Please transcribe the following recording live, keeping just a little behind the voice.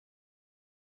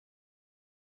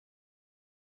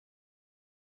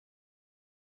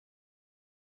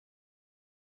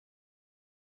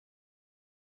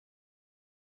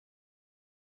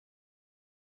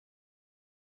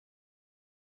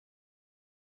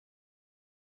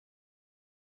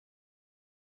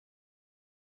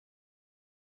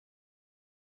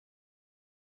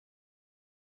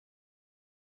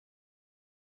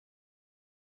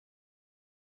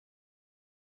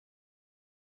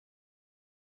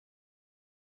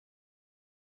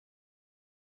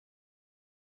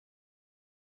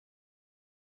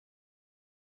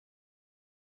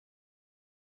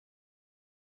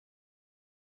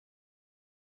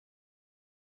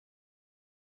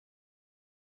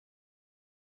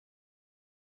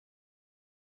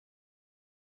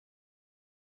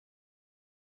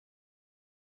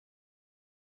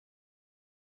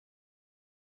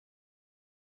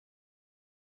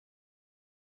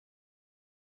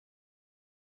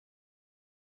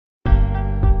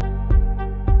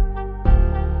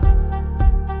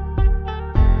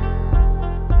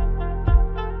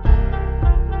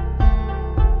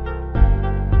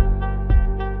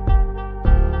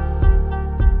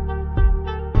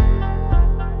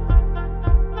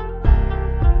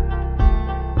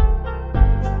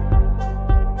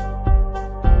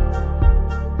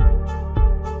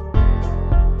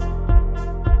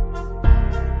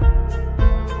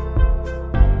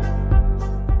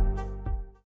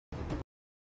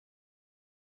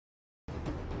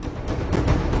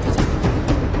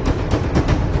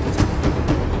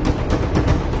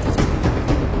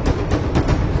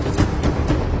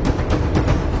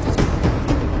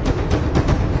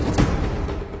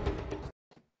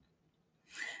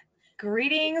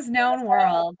Greetings, known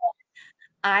world.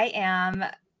 I am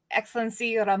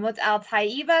Excellency Rahmut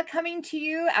al-Tayyiba, coming to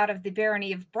you out of the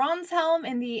Barony of Bronzehelm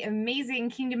in the amazing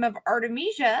Kingdom of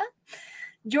Artemisia.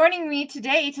 Joining me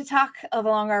today to talk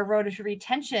along our road to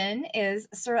retention is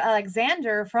Sir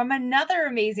Alexander from another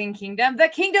amazing kingdom, the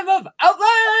Kingdom of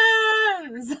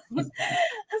Outlands!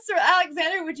 Sir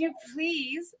Alexander, would you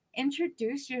please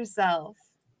introduce yourself?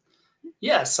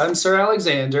 Yes, I'm Sir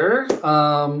Alexander.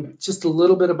 Just a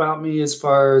little bit about me as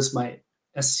far as my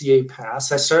SCA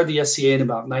pass. I started the SCA in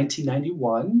about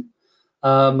 1991.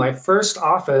 My first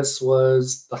office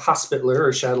was the hospitaler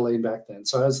or chatelaine back then.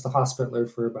 So I was the hospitaler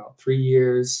for about 3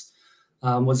 years.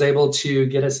 Was able to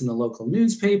get us in the local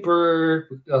newspaper,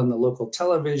 on the local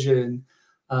television.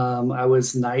 I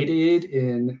was knighted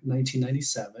in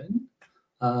 1997.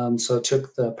 So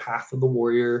took the path of the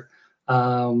warrior.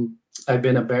 I've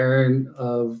been a Baron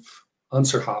of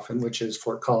Unserhofen, which is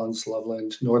Fort Collins,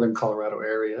 Loveland, northern Colorado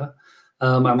area.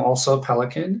 I'm also a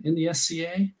Pelican in the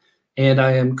SCA, and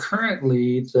I am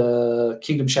currently the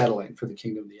Kingdom Chatelaine for the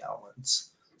Kingdom of the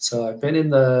Outlands. So I've been in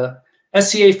the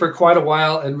SCA for quite a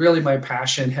while, and really my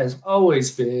passion has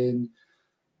always been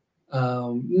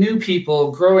new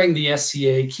people, growing the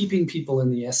SCA, keeping people in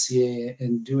the SCA,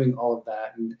 and doing all of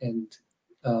that, and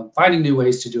finding new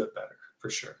ways to do it better, for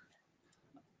sure.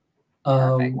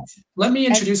 Let me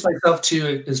introduce myself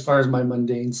to as far as my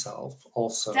mundane self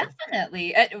also.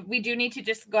 Definitely. We do need to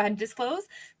just go ahead and disclose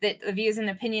that the views and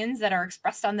opinions that are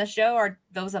expressed on the show are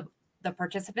those of the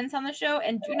participants on the show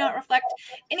and do not reflect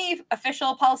any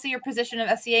official policy or position of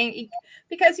SCA,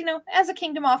 because, you know, as a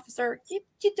kingdom officer, you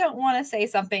don't want to say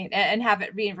something and have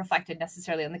it being reflected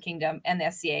necessarily on the kingdom and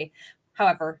the SCA.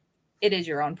 However, it is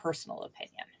your own personal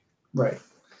opinion. Right.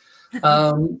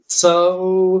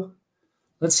 So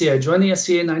let's see, I joined the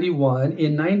SCA in 91.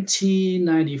 In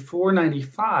 1994,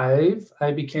 95,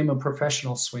 I became a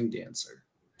professional swing dancer.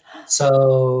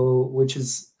 So, which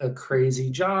is a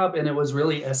crazy job. And it was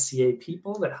really SCA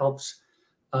people that helped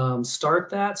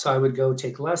start that. So I would go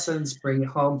take lessons, bring it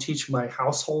home, teach my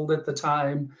household at the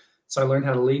time. So I learned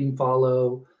how to lead and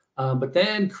follow, but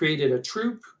then created a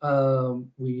troupe.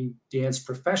 We danced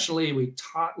professionally. We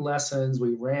taught lessons.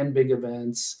 We ran big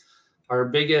events. Our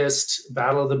biggest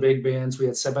Battle of the Big Bands, we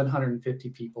had 750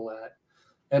 people at.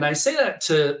 And I say that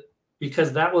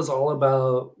because that was all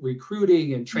about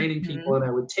recruiting and training people. And I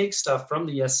would take stuff from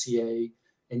the SCA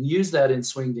and use that in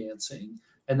swing dancing.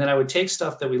 And then I would take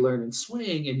stuff that we learned in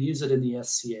swing and use it in the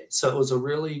SCA. So it was a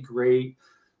really great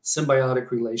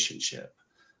symbiotic relationship.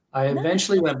 I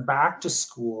eventually went back to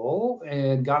school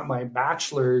and got my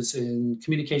bachelor's in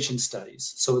communication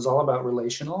studies. So it was all about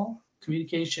relational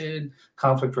communication,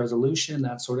 conflict resolution,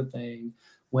 that sort of thing.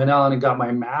 Went on and got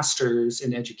my master's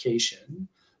in education.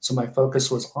 So my focus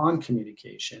was on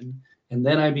communication. And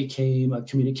then I became a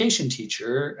communication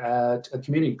teacher at a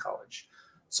community college.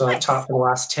 So I've taught for the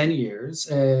last 10 years.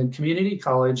 And community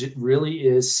college, it really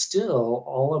is still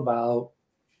all about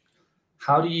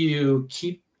how do you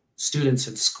keep students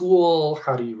in school?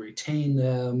 How do you retain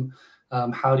them?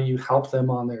 How do you help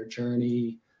them on their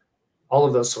journey? All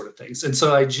of those sort of things. And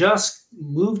so I just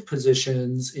moved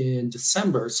positions in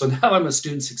December. So now I'm a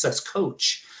student success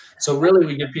coach. So really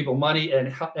we give people money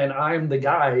and I'm the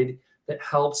guide that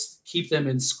helps keep them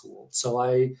in school. So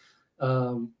I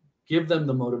give them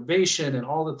the motivation and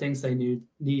all the things they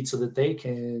need so that they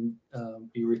can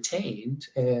be retained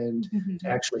and to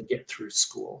actually get through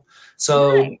school.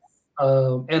 So,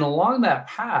 and along that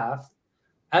path,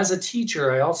 as a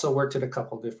teacher, I also worked at a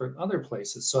couple different other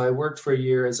places. So I worked for a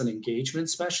year as an engagement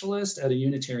specialist at a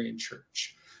Unitarian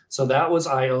church. So that was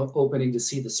eye-opening to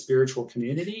see the spiritual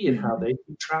community and how they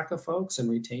keep track of folks and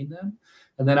retain them.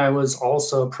 And then I was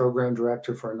also a program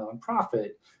director for a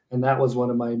nonprofit. And that was one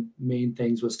of my main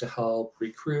things, was to help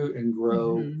recruit and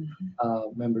grow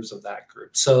members of that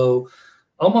group. So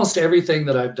almost everything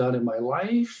that I've done in my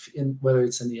life, whether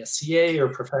it's in the SCA or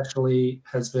professionally,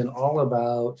 has been all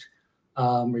about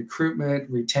recruitment,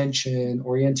 retention,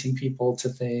 orienting people to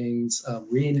things,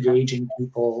 re-engaging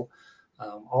people,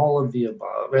 all of the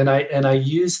above. And I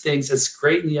use things. It's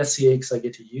great in the SCA because I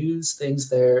get to use things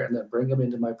there and then bring them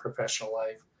into my professional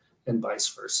life and vice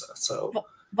versa. So,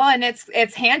 well, and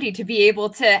it's handy to be able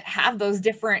to have those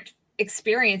different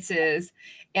experiences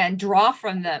and draw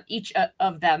from them, each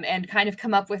of them, and kind of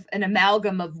come up with an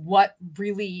amalgam of what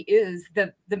really is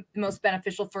the most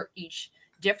beneficial for each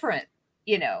different,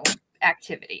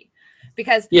 activity,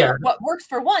 because what works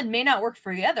for one may not work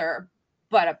for the other,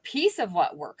 but a piece of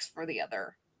what works for the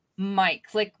other might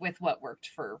click with what worked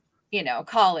for,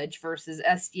 college versus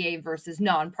SDA versus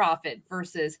nonprofit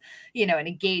versus, an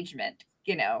engagement,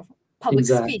 public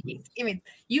Exactly. speaking. I mean,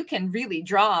 you can really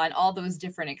draw on all those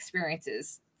different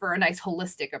experiences for a nice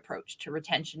holistic approach to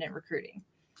retention and recruiting.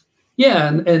 Yeah,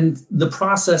 and the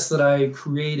process that I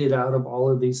created out of all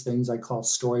of these things I call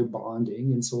story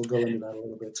bonding, and so we'll go into that a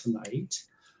little bit tonight.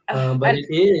 But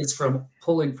it is from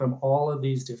pulling from all of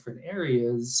these different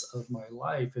areas of my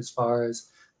life as far as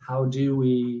how do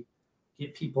we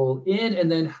get people in,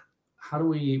 and then how do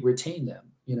we retain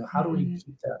them? You know, how do we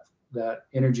keep that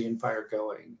energy and fire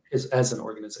going as an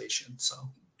organization? So,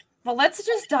 well, let's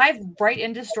just dive right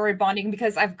into story bonding,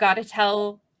 because I've got to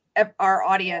tell our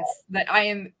audience that I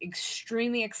am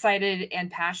extremely excited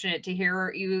and passionate to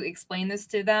hear you explain this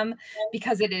to them,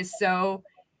 because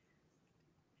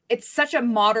it's such a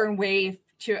modern way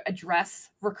to address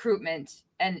recruitment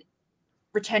and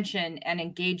retention and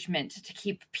engagement to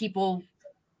keep people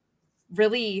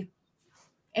really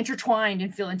intertwined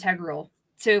and feel integral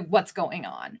to what's going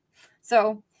on.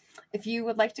 So if you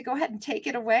would like to go ahead and take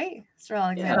it away, Sir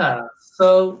Alexander. Yeah.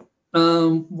 So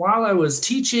while I was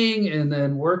teaching and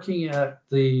then working at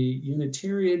the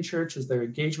Unitarian Church as their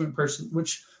engagement person,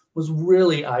 which was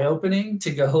really eye-opening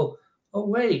to go, oh,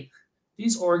 wait,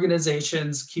 these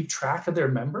organizations keep track of their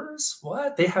members?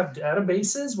 What? They have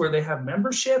databases where they have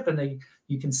membership and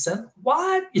you can send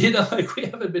what? You know, like we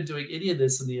haven't been doing any of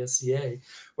this in the SCA.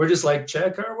 We're just like,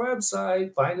 check our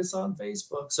website, find us on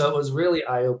Facebook. So it was really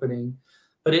eye-opening.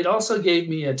 But it also gave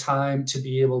me a time to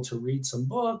be able to read some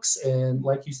books and,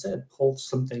 like you said, pull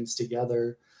some things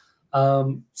together.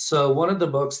 So one of the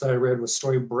books that I read was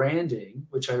Story Branding,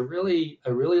 which I really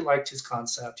liked his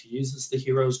concept. He uses the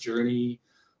hero's journey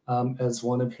as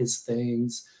one of his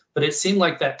things, but it seemed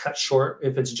like that cut short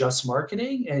if it's just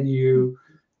marketing and you're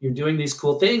doing these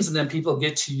cool things, and then people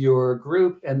get to your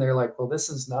group and they're like, well, this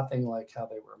is nothing like how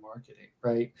they were marketing,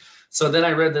 right? So then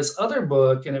I read this other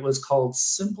book, and it was called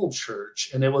Simple Church,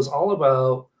 and it was all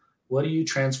about what are you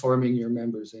transforming your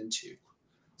members into?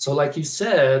 So like you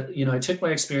said, you know, I took my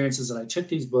experiences and I took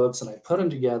these books and I put them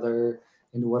together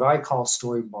into what I call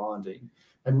story bonding.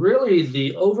 And really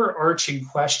the overarching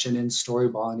question in story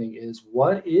bonding is,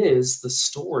 what is the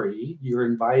story you're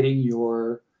inviting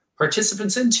your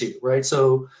participants into, right?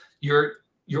 So your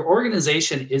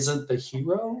organization isn't the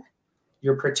hero,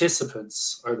 your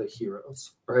participants are the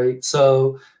heroes, right?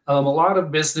 So a lot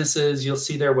of businesses, you'll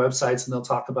see their websites and they'll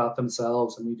talk about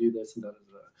themselves and we do this and da, da,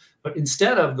 da. But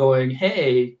instead of going,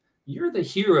 hey, you're the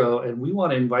hero and we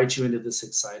want to invite you into this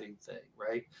exciting thing,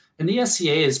 right? And the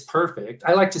SCA is perfect.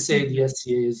 I like to say the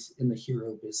SCA is in the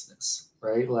hero business,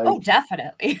 right? Like, oh,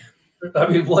 definitely. I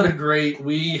mean,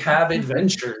 we have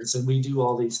adventures and we do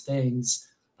all these things,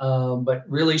 but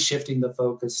really shifting the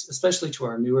focus, especially to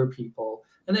our newer people,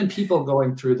 and then people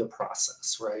going through the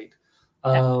process, right?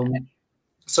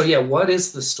 So yeah, what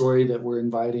is the story that we're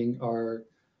inviting our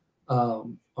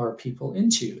people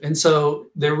into? And so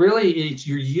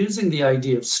you're using the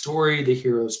idea of story, the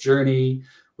hero's journey,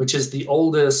 which is the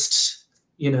oldest,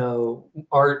 you know,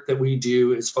 art that we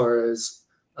do as far as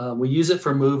we use it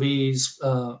for movies.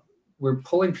 We're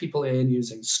pulling people in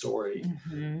using story.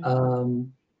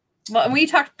 Well, and we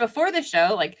talked before the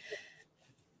show, like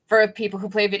for people who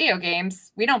play video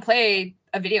games, we don't play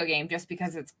a video game just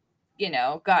because it's, you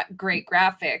know, got great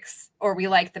graphics or we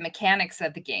like the mechanics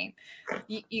of the game.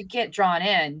 You get drawn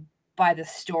in by the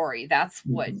story. That's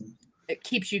what it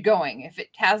keeps you going. If it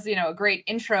has, you know, a great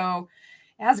intro,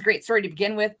 it has a great story to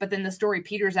begin with, but then the story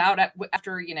peters out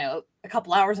after, you know, a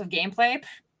couple hours of gameplay,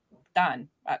 done.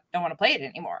 I don't want to play it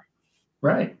anymore.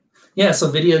 Right. Yeah.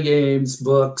 So video games,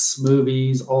 books,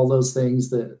 movies, all those things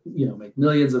that, you know, make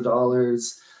millions of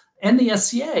dollars. And the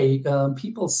SCA,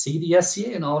 people see the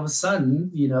SCA and all of a sudden,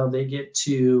 you know, they get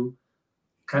to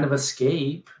kind of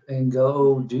escape and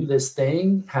go do this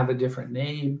thing, have a different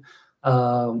name,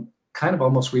 kind of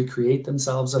almost recreate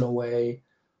themselves in a way.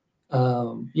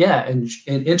 And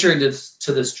enter into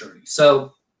this journey.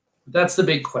 So that's the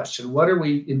big question. What are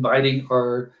we inviting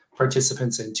our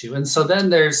participants into? And so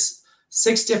then there's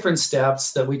 6 different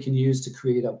steps that we can use to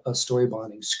create a story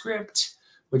bonding script,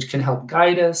 which can help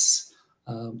guide us.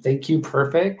 Thank you.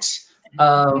 Perfect.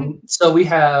 So we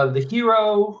have the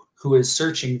hero who is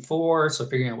searching for, so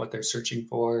figuring out what they're searching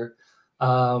for,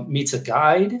 meets a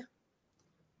guide,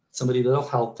 somebody that'll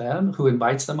help them, who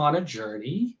invites them on a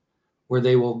journey where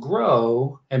they will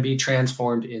grow and be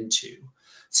transformed into.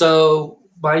 So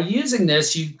by using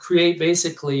this, you create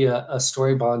basically a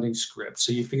story bonding script.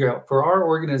 So you figure out for our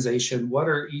organization, what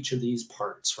are each of these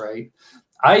parts, right?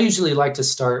 I usually like to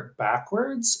start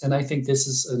backwards. And I think this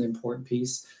is an important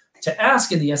piece to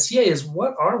ask in the SCA is,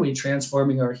 what are we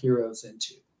transforming our heroes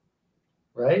into,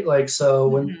 right? Like, so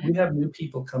when we have new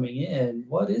people coming in,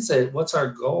 what is it? What's our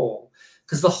goal?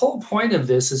 because the whole point of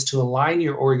this is to align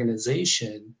your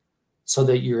organization so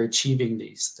that you're achieving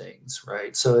these things,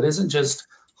 right? So it isn't just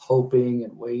hoping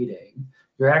and waiting.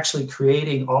 You're actually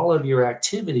creating all of your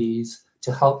activities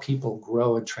to help people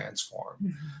grow and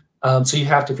transform. So you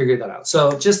have to figure that out.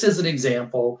 So just as an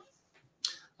example,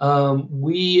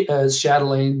 we as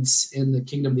chatelaines in the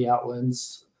Kingdom of the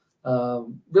Outlands,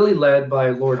 really led by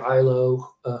Lord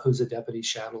Ilo, who's a deputy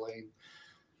chatelaine,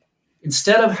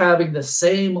 instead of having the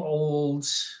same old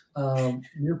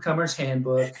newcomer's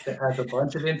handbook that has a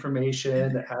bunch of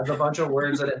information, that has a bunch of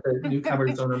words in it that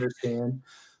newcomers don't understand,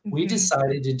 we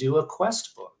decided to do a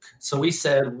quest book. So we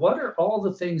said, what are all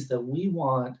the things that we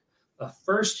want a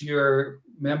first-year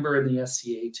member in the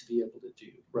SCA to be able to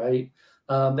do, right?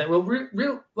 That will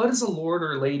what does a lord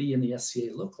or lady in the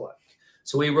SCA look like?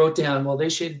 So we wrote down, well, they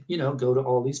should, go to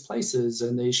all these places,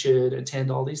 and they should attend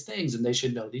all these things, and they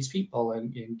should know these people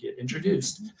and get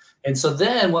introduced. And so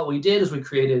then what we did is we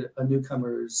created a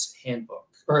newcomer's handbook,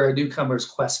 or a newcomer's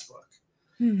quest book.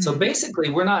 So basically,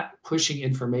 we're not pushing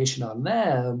information on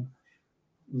them.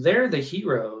 They're the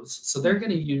heroes. So they're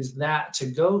going to use that to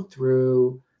go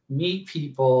through, meet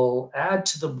people, add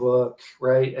to the book,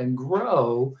 right, and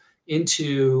grow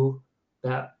into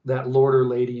that lord or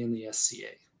lady in the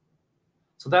SCA.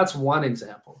 So that's one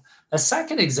example. A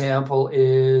second example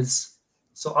is,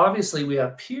 so obviously we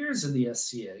have peers in the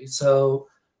SCA. So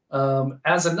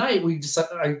as a knight,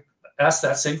 I asked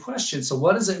that same question. So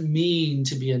what does it mean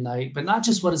to be a knight? But not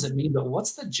just what does it mean, but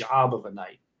what's the job of a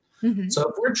knight? So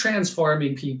if we're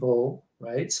transforming people,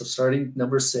 right? So starting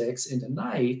number 6 into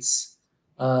knights,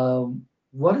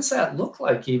 what does that look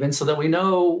like even, so that we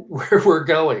know where we're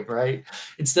going, right?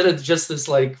 Instead of just this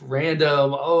like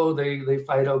random, oh, they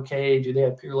fight okay, do they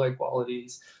have peer-like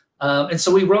qualities? And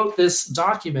so we wrote this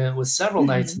document with several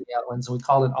knights in the Outlands, and we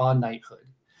called it On Knighthood.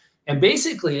 And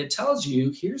basically it tells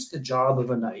you, here's the job of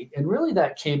a knight. And really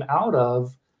that came out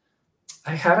of,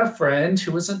 I had a friend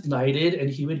who was knighted, and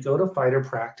he would go to fighter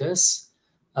practice.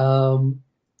 And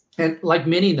like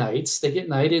many knights, they get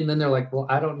knighted and then they're like, well,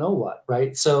 I don't know what,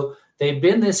 right? So they've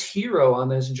been this hero on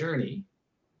this journey,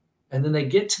 and then they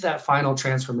get to that final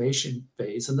transformation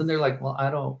phase, and then they're like, well, I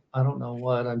don't know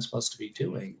what I'm supposed to be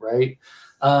doing, right?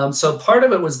 So part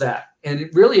of it was that. And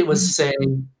it was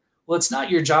saying, well, it's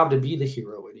not your job to be the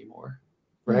hero anymore,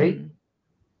 right?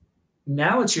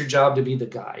 Now it's your job to be the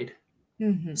guide.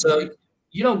 So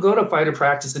you don't go to fighter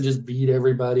practice and just beat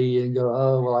everybody and go,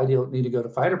 oh, well, I don't need to go to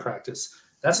fighter practice.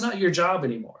 That's not your job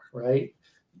anymore, right?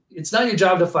 It's not your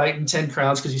job to fight in 10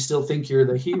 crowns because you still think you're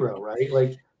the hero, right?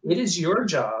 Like, it is your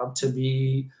job to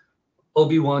be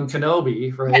Obi-Wan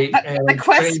Kenobi, right? Yeah, the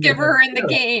quest giver in the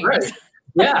games. Right.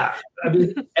 Yeah. I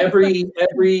mean,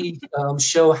 every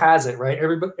show has it, right?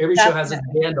 Every show has a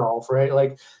Gandalf, right?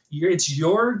 Like, it's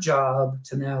your job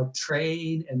to now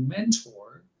train and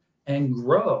mentor and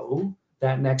grow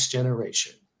that next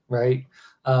generation, right?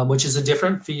 Which is a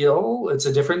different feel. It's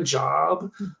a different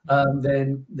job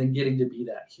than getting to be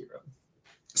that hero.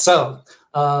 So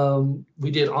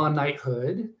we did On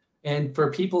Knighthood. And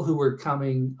for people who were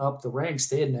coming up the ranks,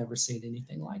 they had never seen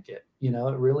anything like it.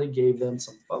 It really gave them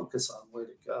some focus on where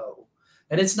to go.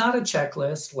 And it's not a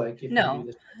checklist, like if you do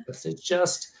the checklist. It's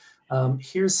just,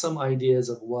 here's some ideas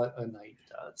of what a knight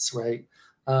does, right?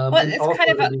 Well, it's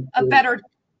kind of a better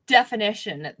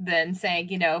definition than saying,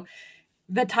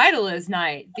 the title is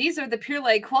knight. These are the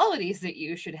peer-like qualities that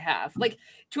you should have. Like,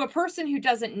 to a person who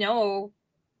doesn't know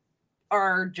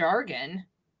our jargon,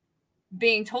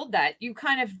 being told that, you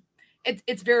kind of,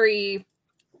 it's very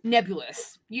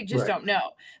nebulous. You just don't know.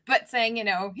 But saying,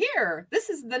 here, this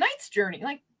is the knight's journey.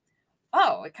 Like,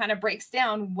 oh, it kind of breaks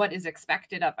down what is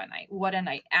expected of a knight, what a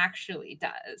knight actually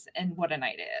does, and what a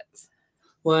knight is.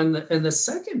 Well, and the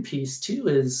second piece too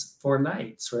is for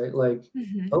knights, right? Like,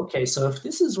 okay, so if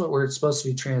this is what we're supposed to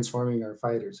be transforming our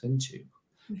fighters into,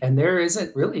 and there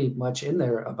isn't really much in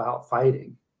there about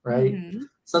fighting, right?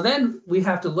 So then we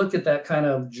have to look at that kind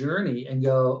of journey and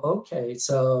go, okay,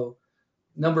 so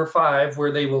number 5,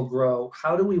 where they will grow,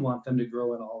 how do we want them to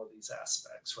grow in all of these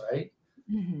aspects, right?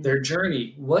 Their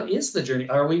journey. What is the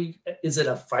journey? Is it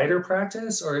a fighter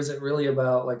practice, or is it really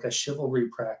about like a chivalry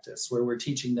practice where we're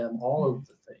teaching them all of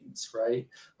the things, right?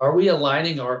 Are we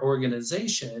aligning our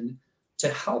organization to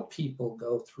help people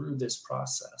go through this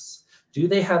process? Do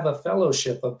they have a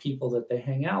fellowship of people that they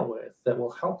hang out with that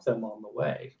will help them on the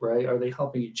way, right? Are they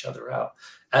helping each other out?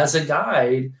 As a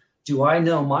guide, do I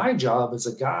know my job as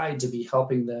a guide to be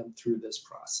helping them through this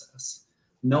process?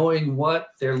 Knowing what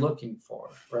they're looking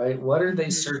for, right? What are they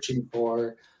searching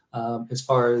for as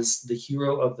far as the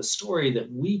hero of the story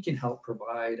that we can help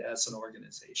provide as an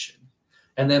organization?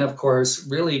 And then, of course,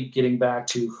 really getting back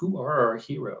to who are our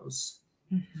heroes.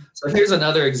 Mm-hmm. So here's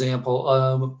another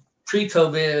example.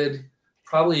 Pre-COVID,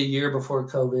 probably a year before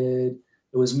COVID,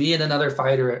 it was me and another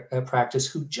fighter at practice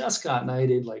who just got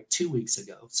knighted like 2 weeks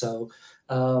ago. So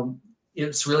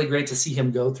it's really great to see him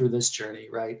go through this journey,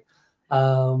 right?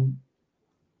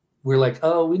 We're like,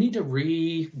 oh, we need to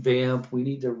revamp, we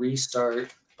need to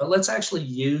restart, but let's actually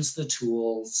use the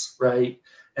tools, right?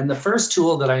 And the first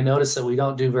tool that I noticed that we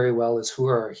don't do very well is who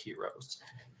are our heroes?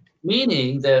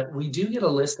 Meaning that we do get a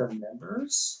list of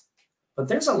members, but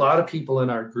there's a lot of people in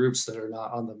our groups that are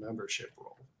not on the membership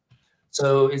roll.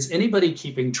 So is anybody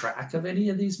keeping track of any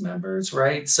of these members,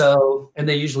 right? So, and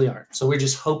they usually aren't. So we're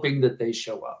just hoping that they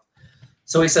show up.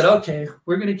 So we said, okay,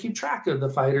 we're going to keep track of the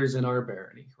fighters in our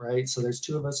barony, right? So there's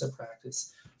 2 of us at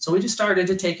practice. So we just started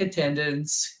to take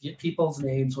attendance, get people's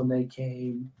names when they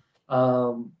came,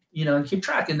 and keep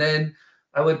track. And then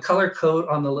I would color code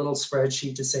on the little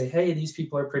spreadsheet to say, hey, these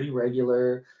people are pretty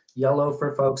regular. Yellow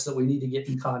for folks that we need to get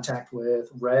in contact with.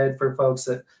 Red for folks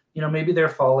that, maybe they're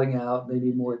falling out. They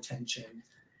need more attention.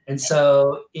 And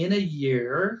so in a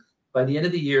year, by the end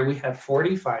of the year, we had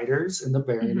 40 fighters in the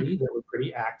barony that were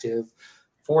pretty active.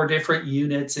 4 different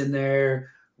units in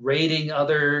there, rating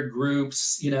other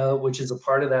groups, which is a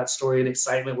part of that story and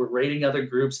excitement. We're rating other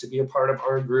groups to be a part of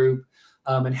our group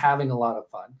and having a lot of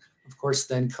fun. Of course,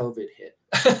 then COVID hit.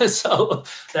 So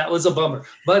that was a bummer.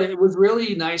 But it was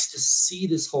really nice to see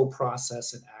this whole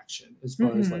process in action as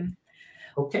far as like,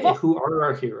 okay, well, who are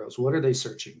our heroes? What are they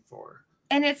searching for?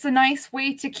 And it's a nice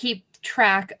way to keep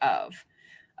track of,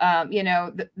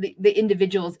 the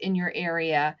individuals in your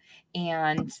area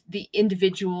and the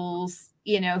individuals,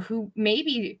 who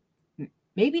maybe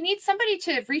need somebody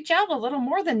to reach out a little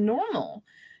more than normal,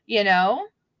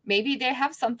 maybe they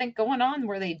have something going on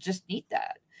where they just need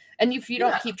that. And if you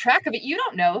don't keep track of it, you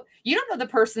don't know the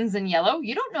person's in yellow.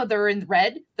 You don't know they're in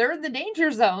red. They're in the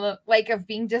danger zone, like of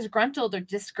being disgruntled or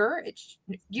discouraged.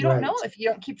 You don't know if you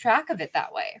don't keep track of it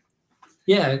that way.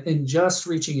 Yeah, and just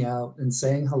reaching out and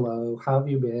saying hello, how have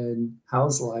you been?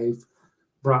 How's life?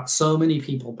 Brought so many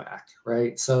people back,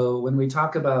 right? So when we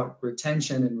talk about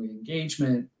retention and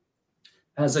re-engagement,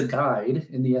 as a guide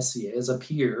in the SCA, as a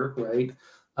peer, right?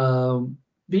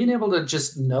 Being able to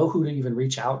just know who to even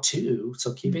reach out to.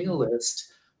 So keeping a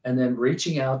list and then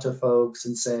reaching out to folks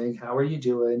and saying, how are you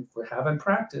doing? We're having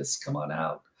practice, come on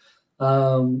out.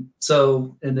 And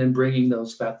then bringing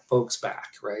those folks back,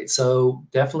 right? So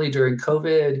definitely during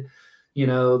COVID,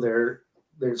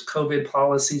 there's COVID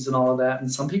policies and all of that.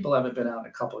 And some people haven't been out in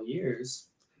a couple of years.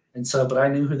 And so, but I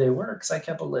knew who they were because I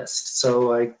kept a list.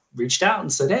 So I reached out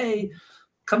and said, hey,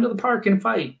 come to the park and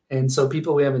fight. And so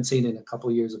people we haven't seen in a couple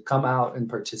of years have come out and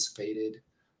participated.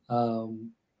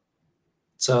 And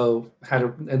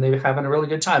they're having a really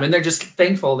good time. And they're just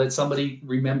thankful that somebody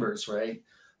remembers, right,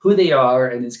 who they are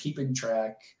and is keeping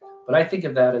track. But I think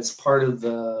of that as part of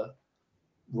the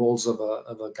roles of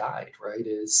a guide, right?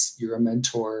 Is you're a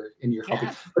mentor and you're helping.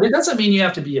 But it doesn't mean you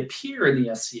have to be a peer in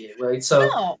the SCA, right?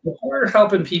 So if we're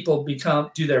helping people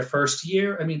do their first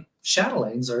year, I mean,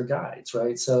 chatelaines are guides,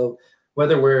 right? So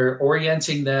whether we're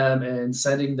orienting them and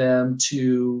sending them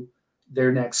to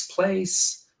their next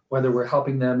place, whether we're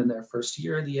helping them in their first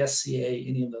year of the SCA,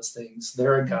 any of those things,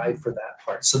 they're a guide for that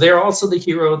part. So they're also the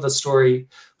hero of the story,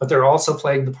 but they're also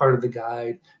playing the part of the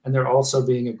guide, and they're also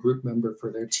being a group member for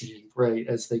their team, right,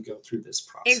 as they go through this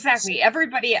process. Exactly.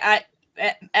 Everybody at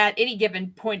any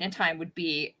given point in time would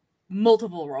be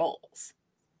multiple roles.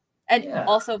 And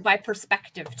also by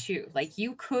perspective too. Like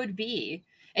you could be,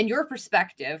 and your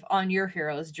perspective on your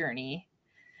hero's journey,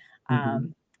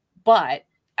 but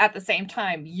at the same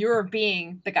time, you're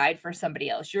being the guide for somebody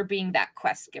else. You're being that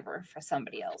quest giver for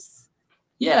somebody else.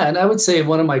 Yeah, and I would say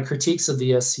one of my critiques of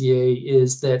the SCA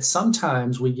is that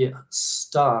sometimes we get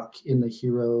stuck in the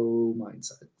hero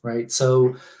mindset, right?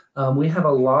 So we have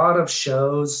a lot of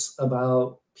shows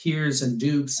about peers and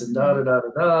dupes and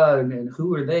and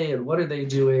who are they and what are they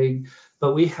doing?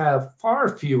 But we have far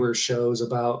fewer shows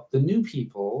about the new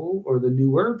people or the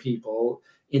newer people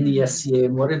in the SCA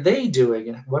and what are they doing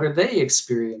and what are they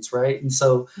experience, right? And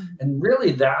so, and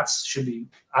really that should be,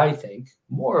 I think,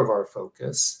 more of our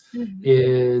focus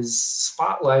is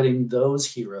spotlighting those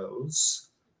heroes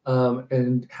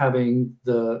and having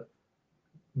the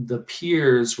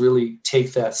peers really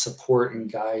take that support and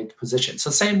guide position. So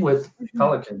same with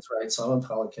Pelicans, right? So I'm a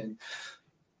Pelican,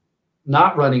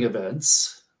 not running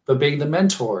events, but being the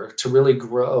mentor to really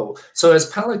grow. So as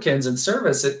Pelicans in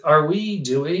service, are we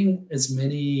doing as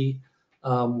many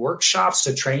workshops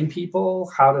to train people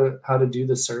how to do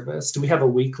the service? Do we have a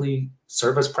weekly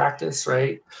service practice,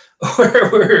 right? Where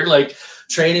we're like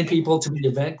training people to be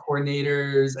event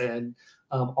coordinators and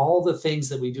all the things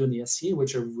that we do in the SCA,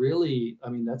 which are really, I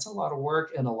mean, that's a lot of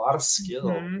work and a lot of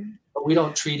skill, but we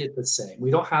don't treat it the same.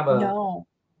 We don't have a,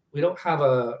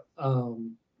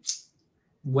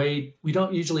 way, we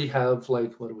don't usually have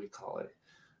like, what do we call it?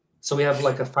 So we have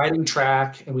like a fighting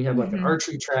track and we have like an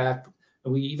archery track,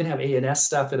 and we even have A&S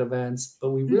stuff at events, but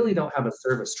we really don't have a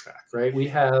service track, right? We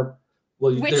have,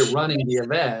 well, they're running the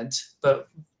event, but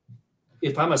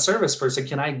if I'm a service person,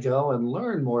 can I go and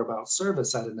learn more about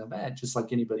service at an event just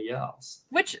like anybody else?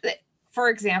 Which, for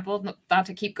example, not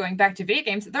to keep going back to video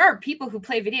games, there are people who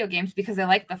play video games because they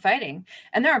like the fighting.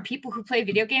 And there are people who play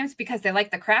video games because they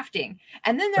like the crafting.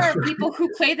 And then there are people who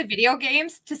play the video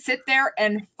games to sit there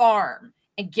and farm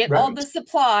and get all the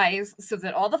supplies so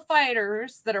that all the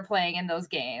fighters that are playing in those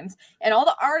games and all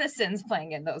the artisans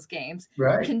playing in those games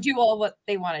can do all what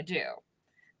they want to do.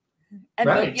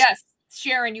 And yes,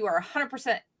 Sharon, you are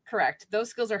 100% correct. Those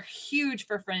skills are huge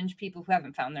for fringe people who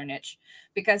haven't found their niche,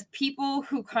 because people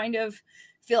who kind of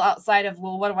feel outside of,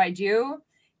 well, what do I do?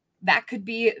 That could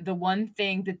be the one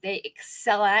thing that they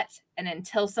excel at. And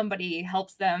until somebody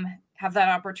helps them have that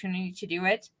opportunity to do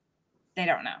it, they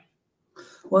don't know.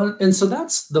 Well, and so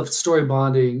that's the story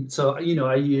bonding. So, you know,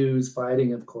 I use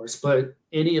fighting, of course, but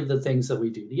any of the things that we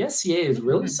do, the SCA is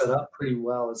really set up pretty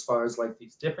well as far as like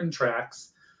these different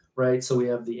tracks, right? So we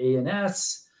have the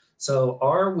A&S. So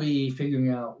are we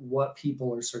figuring out what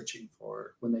people are searching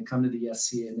for when they come to the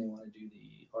SCA and they want to do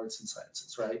the arts and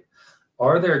sciences, right?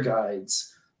 Are there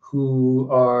guides who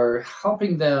are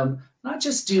helping them not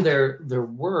just do their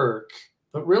work,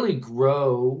 but really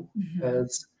grow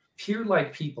as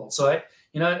peer-like people? So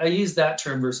I use that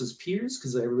term versus peers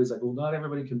because everybody's like, well, not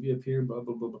everybody can be a peer, blah,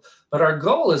 blah, blah, blah. But our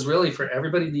goal is really for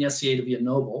everybody in the SCA to be a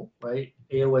noble, right?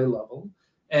 AOA level,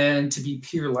 and to be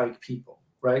peer-like people.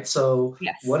 Right. So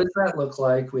what does that look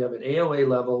like? We have an AOA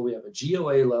level, we have a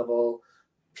GOA level,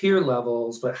 peer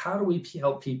levels, but how do we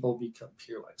help people become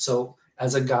peer-like? So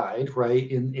as a guide,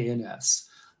 right, in A&S,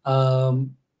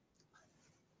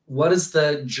 what does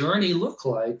the journey look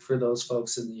like for those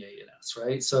folks in the A&S,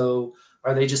 right? So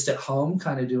are they just at home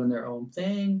kind of doing their own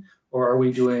thing? Or are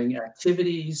we doing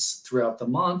activities throughout the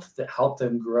month that help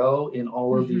them grow in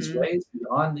all of these ways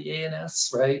beyond the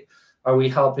A&S, right? Are we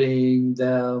helping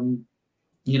them,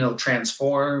 you know,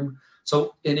 transform?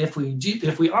 So, and if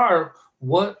we are,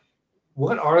 what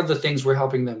are the things we're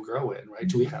helping them grow in, right?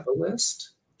 Do we have a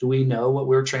list? Do we know what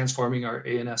we're transforming our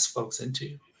A&S folks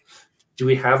into? Do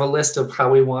we have a list of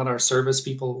how we want our service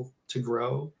people to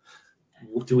grow?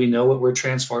 Do we know what we're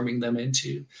transforming them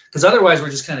into? Because otherwise we're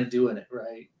just kind of doing it,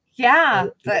 right? Yeah.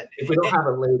 But if we don't have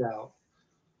it laid out.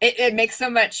 It makes so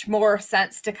much more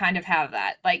sense to kind of have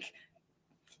that. Like,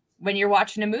 when you're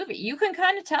watching a movie, you can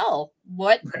kind of tell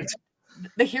what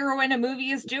the hero in a movie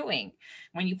is doing.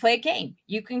 When you play a game,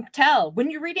 you can tell.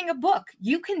 When you're reading a book,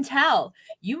 you can tell.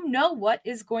 You know what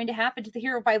is going to happen to the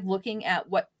hero by looking at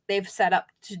what they've set up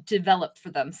to develop for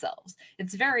themselves.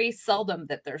 It's very seldom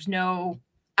that there's no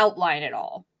outline at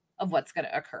all of what's going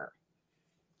to occur.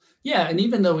 Yeah, and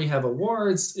even though we have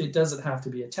awards, it doesn't have to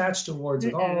be attached to awards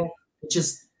at all. It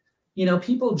just, you know,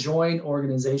 people join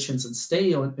organizations and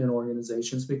stay in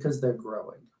organizations because they're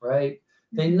growing, right?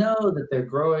 They know that they're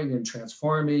growing and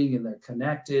transforming and they're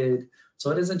connected. So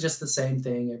it isn't just the same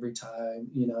thing every time,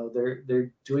 you know,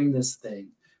 they're doing this thing.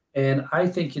 And I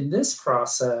think in this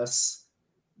process,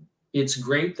 it's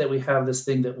great that we have this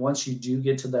thing that once you do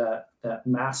get to that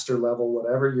master level,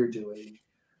 whatever you're doing,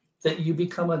 that you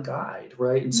become a guide,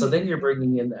 right? And so then you're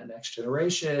bringing in that next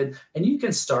generation, and you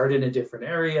can start in a different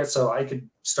area. So I could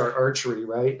start archery,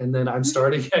 right? And then I'm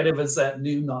starting kind of as that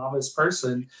new novice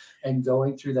person and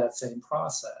going through that same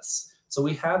process. So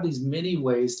we have these many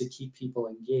ways to keep people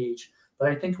engaged, but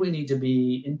I think we need to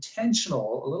be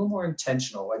intentional, a little more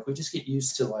intentional. Like we just get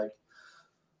used to like,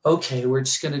 okay, we're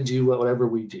just going to do whatever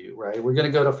we do, right? We're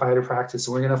going to go to fighter practice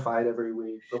and we're going to fight every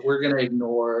week, but we're going to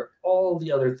ignore all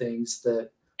the other things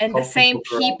that and the same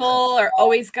people are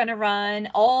always going to run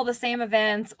all the same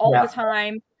events all the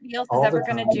time. Nobody else is ever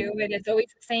going to do it. It's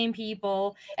always the same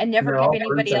people and never give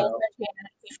anybody else a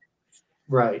chance.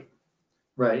 Right.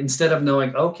 Right. Instead of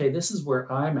knowing, okay, this is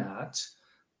where I'm at.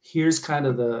 Here's kind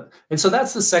of and so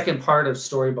that's the second part of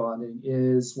story bonding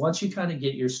is once you kind of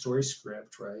get your story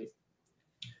script, right?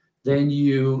 Then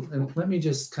and let me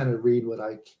just kind of read what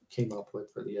I came up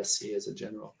with for the SCA as a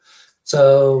general.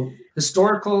 So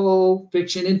historical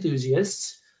fiction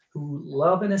enthusiasts who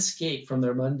love an escape from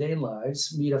their mundane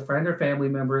lives meet a friend or family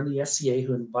member in the SCA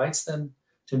who invites them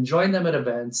to join them at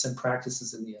events and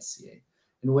practices in the SCA,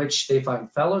 in which they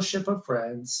find fellowship of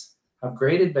friends, have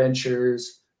great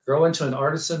adventures, grow into an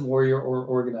artisan, warrior, or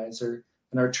organizer,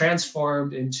 and are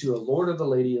transformed into a lord or the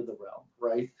lady of the realm,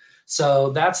 right?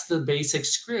 So that's the basic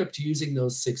script using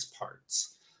those 6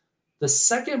 parts. The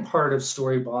second part of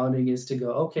story bonding is to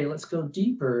go, okay, let's go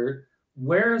deeper.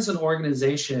 Where as an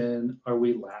organization are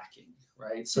we lacking,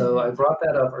 right? So I brought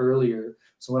that up earlier.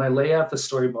 So when I lay out the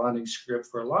story bonding script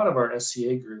for a lot of our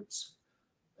SCA groups,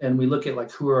 and we look at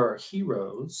like who are our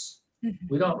heroes,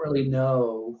 we don't really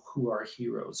know who our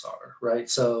heroes are, right?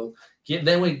 So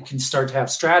then we can start to have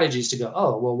strategies to go,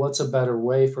 oh, well, what's a better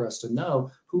way for us to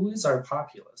know who is our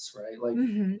populace, right? Like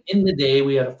in the day,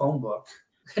 we had a phone book,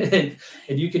 and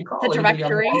you could call the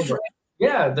directories.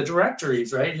 Yeah, the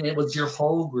directories, right? And it was your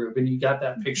whole group, and you got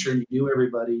that picture and you knew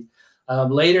everybody.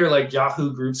 Later, like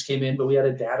Yahoo groups came in, but we had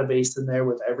a database in there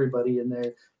with everybody in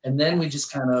there. And then we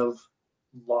just kind of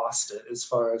lost it as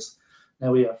far as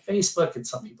now we have Facebook and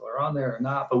some people are on there or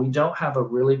not, but we don't have a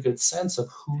really good sense of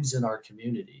who's in our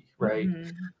community, right?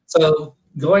 So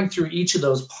going through each of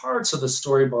those parts of the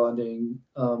story bonding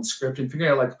script and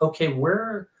figuring out like, okay,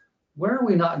 where are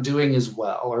we not doing as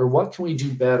well? Or what can we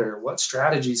do better? What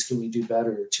strategies can we do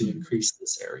better to increase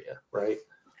this area, right?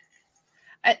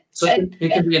 So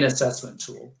it can be an assessment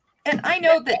tool. And I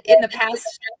know that in the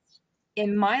past,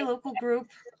 in my local group,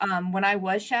 when I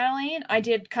was shadowing, I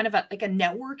did kind of like a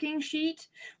networking sheet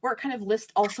where it kind of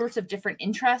lists all sorts of different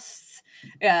interests.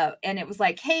 And it was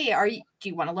like, hey, do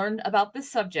you want to learn about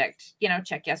this subject? You know,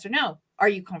 check yes or no. Are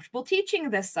you comfortable teaching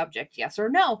this subject? Yes or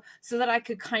no. So that I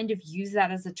could kind of use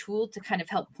that as a tool to kind of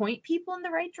help point people in the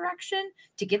right direction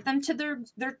to get them to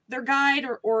their guide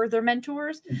or their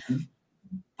mentors.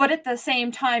 But at the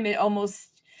same time,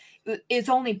 it's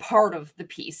only part of the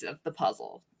piece of the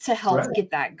puzzle to help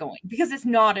get that going, because it's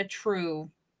not a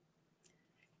true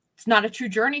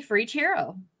journey for each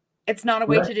hero. It's not a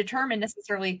way to determine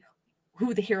necessarily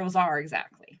who the heroes are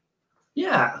exactly.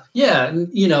 Yeah. And,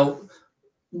 you know,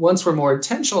 once we're more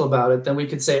intentional about it, then we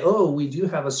could say, oh, we do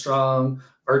have a strong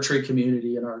archery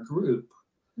community in our group.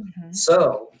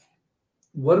 So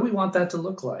what do we want that to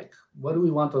look like? What do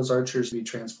we want those archers to be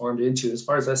transformed into as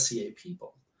far as SCA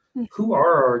people? Who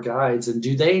are our guides, and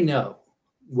do they know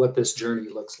what this journey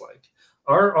looks like?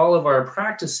 Are all of our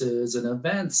practices and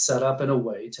events set up in a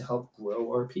way to help grow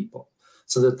our people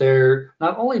so that they're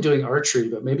not only doing archery,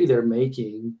 but maybe they're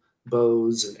making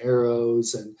bows and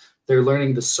arrows, and they're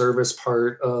learning the service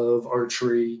part of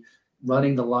archery,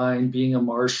 running the line, being a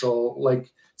marshal.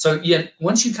 Like, so yeah,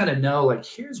 once you kind of know, like,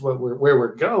 here's where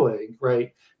we're going,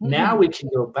 right? Now we can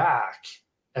go back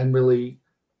and really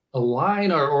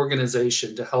align our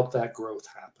organization to help that growth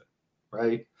happen,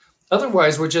 right?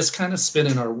 Otherwise, we're just kind of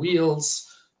spinning our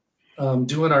wheels,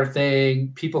 doing our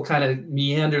thing. People kind of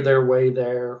meander their way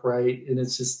there, right? And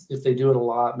it's just, if they do it a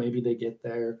lot, maybe they get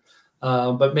there.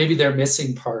 But maybe they're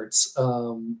missing parts.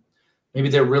 Maybe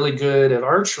they're really good at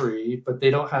archery, but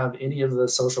they don't have any of the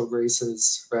social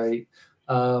graces, right?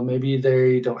 Maybe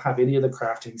they don't have any of the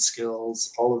crafting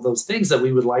skills, all of those things that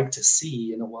we would like to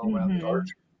see in a well-rounded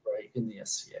archer, right, in the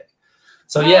SCA.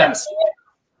 So yes.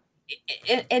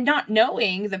 And not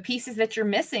knowing the pieces that you're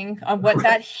missing on what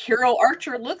that hero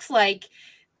archer looks like,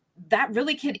 that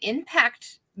really can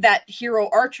impact that hero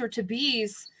archer to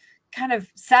be's kind of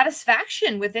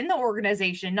satisfaction within the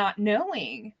organization, not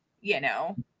knowing, you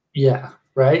know. Yeah,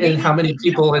 right. Maybe, and how many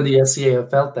people in the SCA have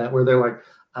felt that, where they're like,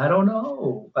 I don't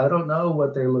know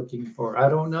what they're looking for. I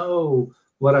don't know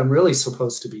what I'm really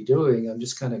supposed to be doing. I'm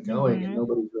just kind of going and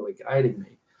nobody's really guiding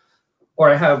me. Or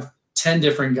I have 10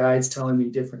 different guides telling me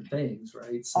different things,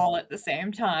 right? So, all at the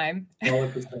same time. All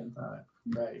at the same time,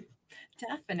 right.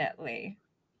 Definitely.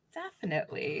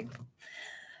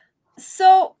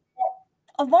 So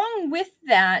along with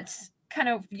that, kind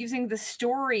of using the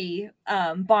story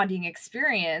bonding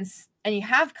experience, and you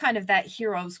have kind of that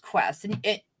hero's quest, and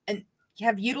you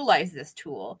have utilized this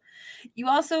tool. You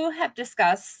also have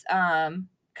discussed kind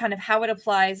of how it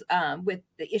applies with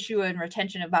the issue and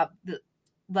retention about the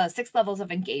 6 levels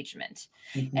of engagement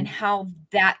and how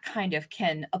that kind of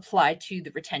can apply to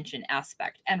the retention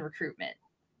aspect and recruitment.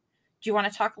 Do you want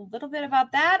to talk a little bit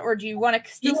about that, or do you want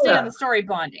to still stay on the story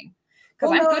bonding?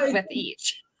 Because I'm good with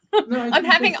each. I'm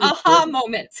having aha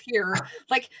moments here.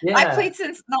 Like, I played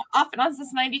off and on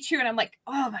since 92, and I'm like,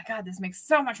 oh my God, this makes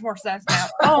so much more sense now.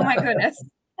 Oh my goodness.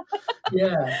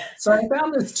 Yeah. So I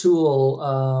found this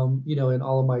tool, you know, in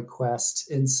all of my quests.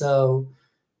 And so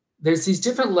there's these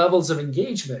different levels of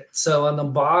engagement. So on the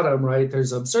bottom, right,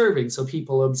 there's observing. So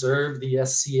people observe the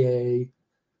SCA,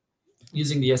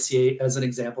 using the SCA as an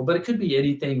example, but it could be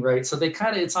anything, right? So they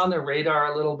kind of, it's on their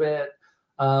radar a little bit.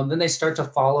 Then they start to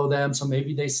follow them. So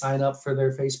maybe they sign up for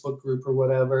their Facebook group or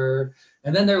whatever.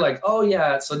 And then they're like, oh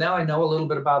yeah, so now I know a little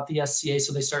bit about the SCA.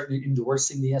 So they start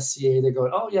endorsing the SCA. They're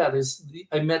going, oh yeah,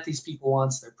 I met these people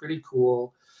once. They're pretty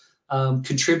cool.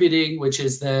 Contributing, which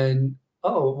is then,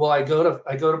 oh, well, I go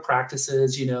to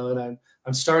practices, and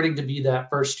I'm starting to be that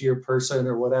first year person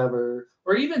or whatever,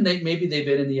 or even maybe they've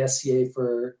been in the SCA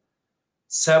for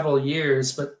several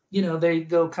years, but they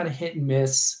go kind of hit and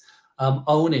miss.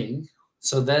 Owning.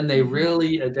 So then they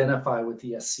really identify with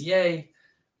the SCA,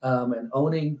 and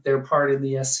owning their part in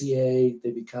the SCA.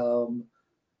 They become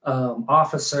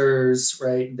officers,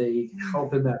 right? They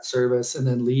help in that service, and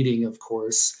then leading, of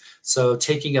course. So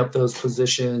taking up those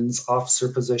positions, officer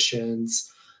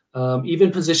positions,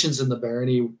 even positions in the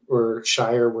barony or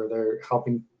shire where they're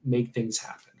helping make things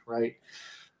happen, right?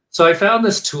 So I found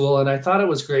this tool and I thought it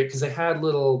was great because they had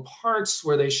little parts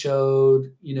where they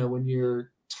showed, when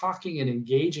you're talking and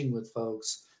engaging with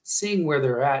folks, seeing where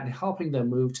they're at and helping them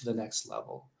move to the next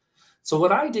level. So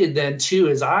what I did then too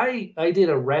is I did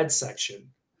a red section.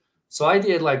 So I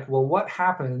did like, well, what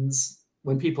happens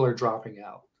when people are dropping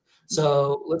out?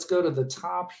 So let's go to the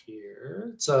top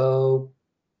here. So,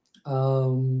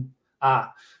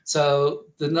 so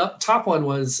the top one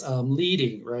was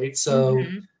leading, right? So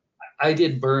I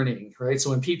did burning, right? So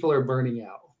when people are burning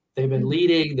out, they've been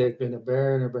leading, they've been a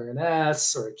baron or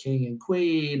baroness or a king and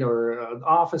queen or an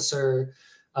officer,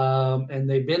 and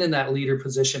they've been in that leader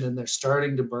position and they're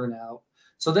starting to burn out.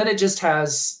 So then it just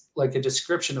has like a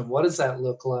description of what does that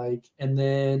look like? And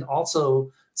then also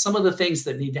some of the things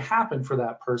that need to happen for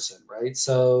that person, right?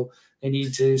 So they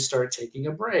need to start taking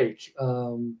a break,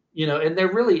 and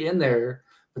they're really in there,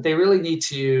 but they really need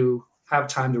to have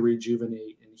time to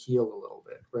rejuvenate and heal a little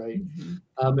bit, right?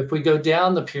 If we go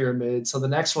down the pyramid, so the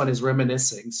next one is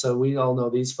reminiscing. So we all know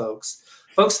these folks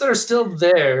that are still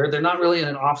there. They're not really in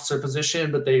an officer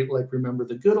position, but they like remember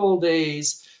the good old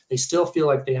days. They still feel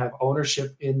like they have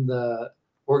ownership in the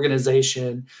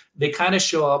organization. They kind of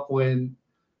show up when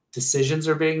decisions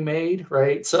are being made,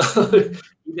 right? So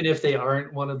even if they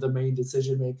aren't one of the main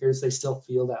decision makers, they still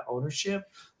feel that ownership,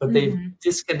 but they've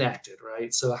disconnected,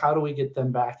 right? So how do we get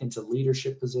them back into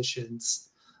leadership positions?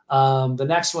 The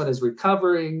next one is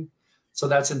recovering. So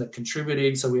that's in the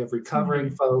contributing. So we have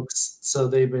recovering folks. So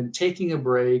they've been taking a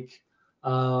break.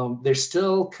 They're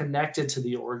still connected to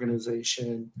the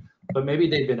organization, but maybe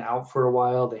they've been out for a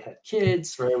while. They had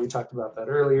kids, right? We talked about that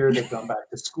earlier. They've gone back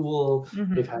to school.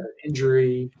 They've had an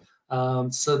injury.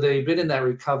 So they've been in that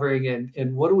recovering.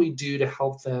 And what do we do to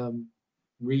help them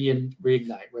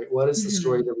reignite, right? What is the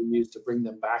story that we use to bring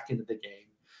them back into the game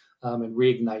and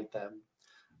reignite them?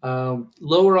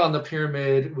 Lower on the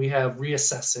pyramid, we have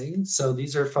reassessing. So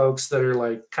these are folks that are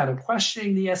like kind of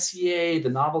questioning the SCA,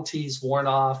 the novelty's worn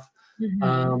off.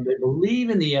 They believe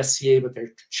in the SCA, but their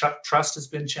trust has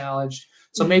been challenged.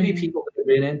 So maybe people that have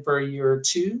been in for a year or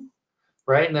two,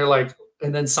 right? And they're like,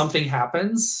 and then something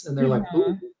happens and they're like,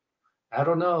 ooh, I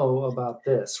don't know about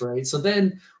this, right? So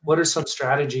then what are some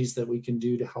strategies that we can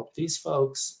do to help these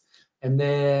folks? And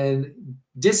then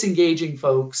disengaging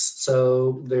folks.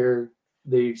 So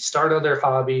they start other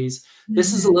hobbies.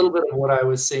 This is a little bit of what I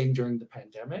was saying during the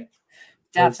pandemic.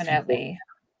 Definitely.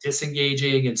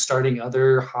 Disengaging and starting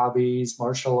other hobbies,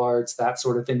 martial arts, that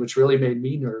sort of thing, which really made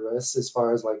me nervous as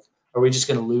far as like, are we just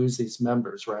going to lose these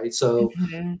members, right? So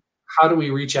how do we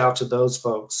reach out to those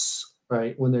folks,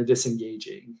 right, when they're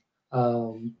disengaging?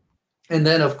 And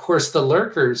then, of course, the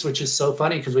lurkers, which is so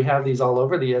funny because we have these all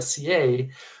over the SCA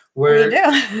where we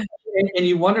do. And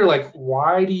you wonder, like,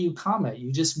 why do you comment?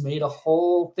 You just made a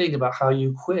whole thing about how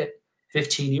you quit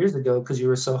 15 years ago because you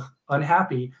were so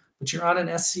unhappy, but you're on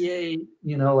an SCA,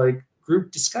 like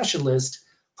group discussion list,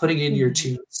 putting in your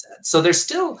 2 cents. So there's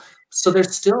still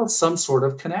some sort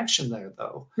of connection there,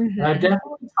 though. And I've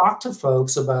definitely talked to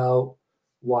folks about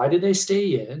why did they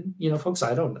stay in? Folks,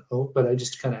 I don't know, but I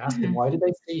just kind of ask them, why did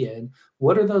they stay in?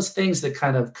 What are those things that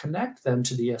kind of connect them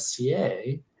to the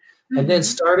SCA? And then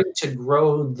starting to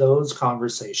grow those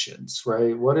conversations,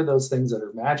 right? What are those things that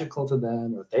are magical to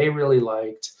them or they really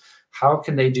liked? How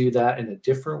can they do that in a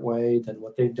different way than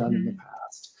what they've done in the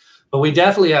past? But we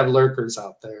definitely have lurkers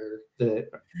out there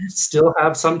that still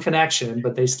have some connection,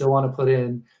 but they still want to put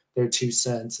in their 2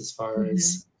 cents as far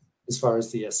as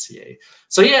the SCA.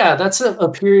 So yeah, that's a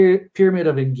pyramid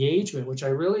of engagement, which I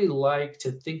really like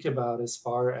to think about as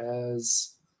far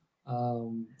as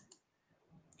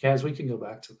Kaz, we can go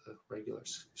back to the regular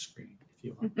screen if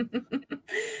you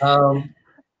want.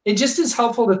 It just is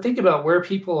helpful to think about where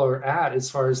people are at as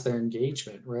far as their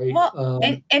engagement, right? Well,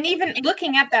 and even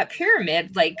looking at that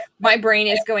pyramid, like my brain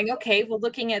is going, okay, well,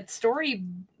 looking at story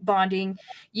bonding,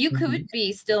 you Mm-hmm. could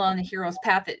be still on the hero's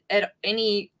path at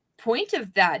any point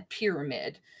of that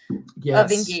pyramid of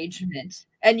Yes. engagement.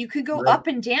 And you could go Right. up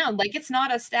and down. Like, it's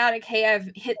not a static, hey, I've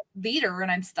hit leader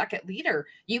and I'm stuck at leader.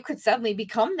 You could suddenly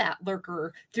become that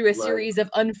lurker through a Right. series of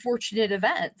unfortunate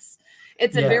events.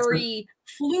 It's a Yeah. very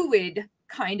fluid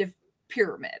kind of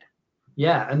pyramid.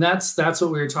 Yeah, and that's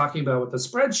what we were talking about with the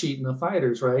spreadsheet and the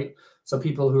fighters, right? So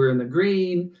people who are in the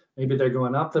green, maybe they're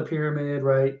going up the pyramid,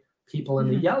 right? People in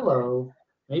the yellow,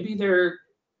 maybe they're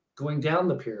going down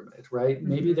the pyramid, right?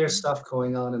 Maybe there's stuff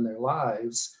going on in their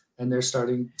lives and they're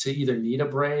starting to either need a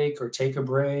break or take a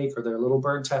break, or they're a little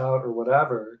burnt out or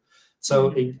whatever.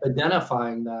 So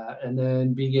identifying that and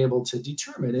then being able to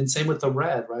determine, and same with the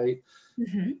red, right?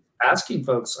 Asking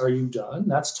folks, are you done?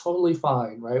 That's totally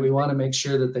fine, right? We want to make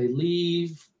sure that they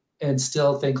leave and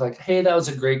still think like, hey, that was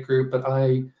a great group, but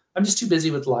I'm just too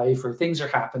busy with life, or things are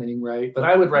happening, right? But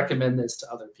I would recommend this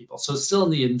to other people. So still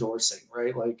in the endorsing,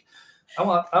 right? Like, I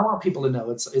want people to know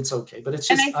it's okay, but it's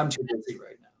just I'm too busy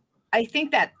right now. I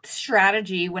think that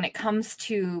strategy, when it comes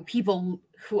to people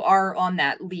who are on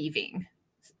that leaving,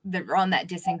 they're on that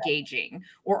disengaging,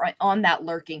 or on that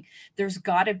lurking, there's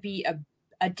got to be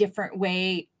a different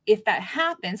way. If that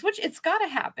happens, which it's got to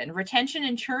happen, retention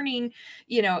and churning,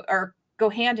 are go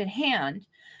hand in hand.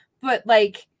 But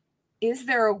like, is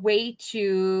there a way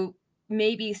to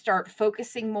maybe start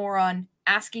focusing more on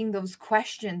asking those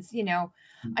questions?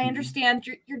 I understand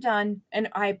you're done, and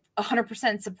I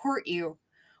 100% support you.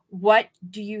 What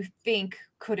do you think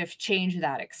could have changed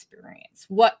that experience?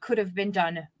 What could have been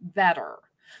done better?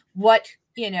 What,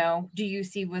 do you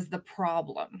see was the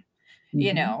problem?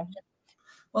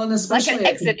 Well, and especially like an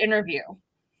exit interview.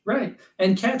 Right.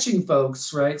 And catching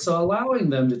folks, right? So allowing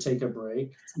them to take a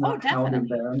break, not hounding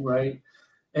them, right?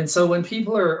 And so when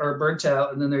people are burnt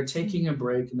out and then they're taking a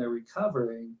break and they're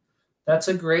recovering, that's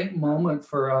a great moment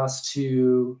for us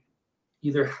to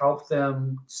either help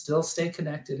them still stay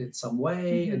connected in some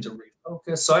way and to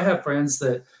refocus. So I have friends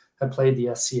that have played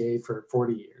the SCA for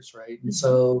 40 years, right? And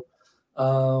so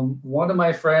one of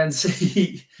my friends,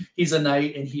 he's a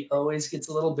knight and he always gets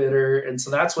a little bitter. And so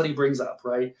that's what he brings up,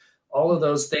 right? All of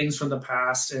those things from the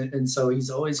past. And so he's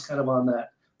always kind of on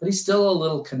that, but he's still a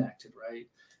little connected, right?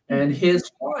 And his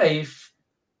wife,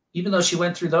 even though she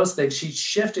went through those things, she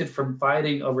shifted from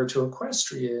fighting over to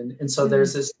equestrian. And so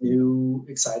there's this new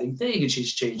exciting thing, and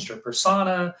she's changed her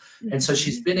persona. And so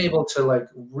she's been able to like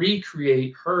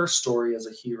recreate her story as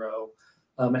a hero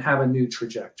and have a new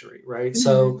trajectory, right?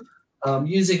 So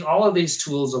using all of these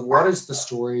tools of what is the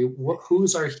story,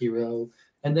 who's our hero,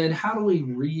 and then how do we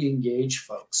re-engage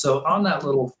folks? So on that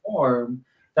little form,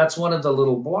 that's one of the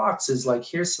little blocks is like,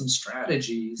 here's some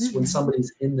strategies when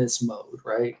somebody's in this mode,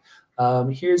 right?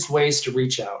 Here's ways to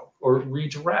reach out or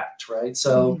redirect, right?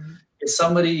 So if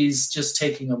somebody's just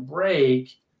taking a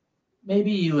break,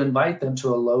 maybe you invite them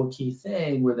to a low-key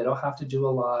thing where they don't have to do a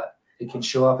lot. They can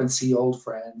show up and see old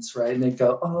friends, right? And they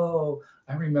go, oh,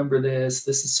 I remember this.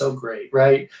 This is so great,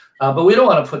 right? But we don't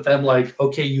want to put them like,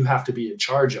 okay, you have to be in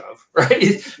charge of, right?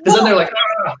 Because then they're like,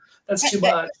 that's too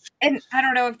much. And I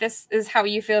don't know if this is how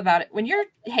you feel about it. When you're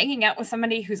hanging out with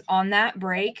somebody who's on that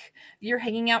break, you're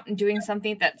hanging out and doing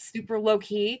something that's super low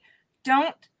key.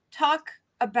 Don't talk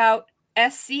about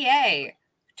SCA.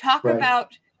 Talk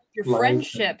about your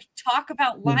friendship. Talk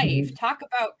about life. Talk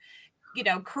about,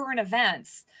 current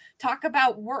events. Talk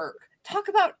about work. Talk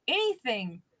about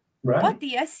anything but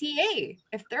the SCA.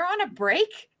 If they're on a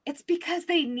break, it's because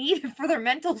they need it for their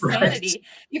mental sanity.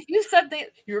 If you said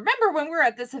you remember when we were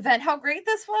at this event, how great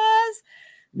this was,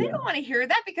 they don't want to hear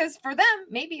that, because for them,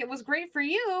 maybe it was great for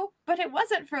you, but it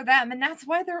wasn't for them. And that's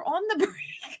why they're on the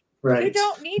break. Right. They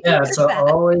don't need to hear so that.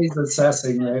 Always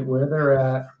assessing, right, where they're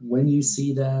at when you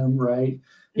see them, right?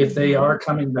 If they are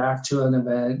coming back to an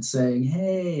event saying,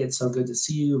 hey, it's so good to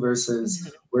see you,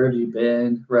 versus where have you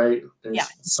been, right? There's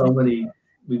so many,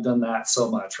 we've done that so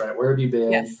much, right? Where have you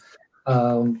been? Yes.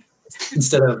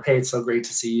 Instead of, hey, it's so great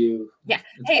to see you. Yeah.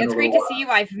 Hey, it's great to see you.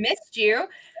 I've missed you.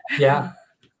 Yeah.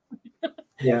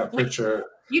 Yeah, for sure.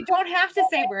 You don't have to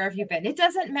say, where have you been? It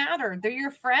doesn't matter. They're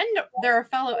your friend. They're a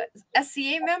fellow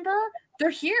SCA member. They're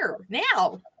here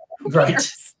now. Who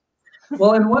cares?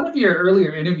 Well, in one of your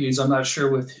earlier interviews, I'm not sure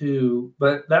with who,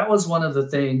 but that was one of the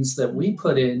things that we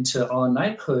put into On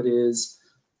Knighthood is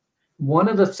one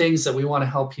of the things that we want to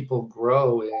help people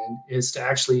grow in is to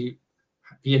actually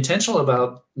be intentional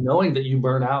about knowing that you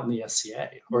burn out in the SCA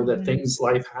or that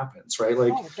life happens, right?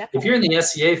 Like if you're in the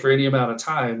SCA for any amount of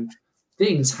time,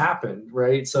 things happen,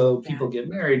 right? So people get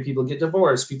married, people get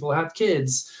divorced, people have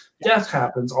kids, death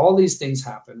happens, all these things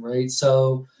happen, right?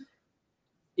 So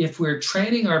if we're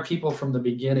training our people from the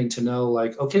beginning to know,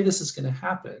 like, okay, this is going to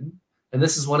happen, and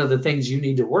this is one of the things you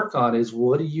need to work on, is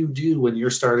what do you do when you're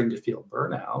starting to feel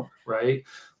burnout, right?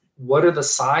 What are the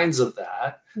signs of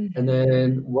that? And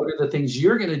then what are the things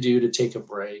you're going to do to take a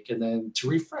break and then to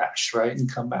refresh, right?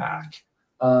 And come back.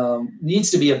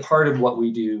 Needs to be a part of what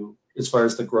we do as far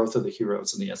as the growth of the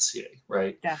heroes in the SCA,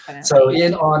 right? Definitely. So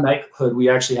in On Knighthood, we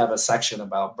actually have a section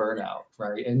about burnout,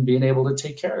 right? And being able to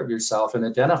take care of yourself and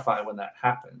identify when that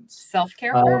happens.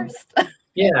 Self-care first.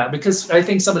 Yeah, because I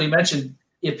think somebody mentioned,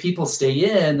 if people stay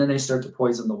in, then they start to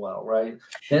poison the well, right?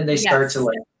 Then they start to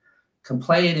like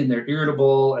complain and they're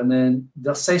irritable, and then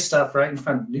they'll say stuff right in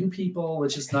front of new people,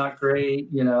 which is not great,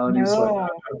 you know, and it's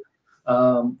like,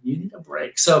 you need a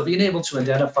break. So being able to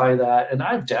identify that, and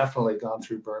I've definitely gone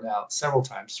through burnout several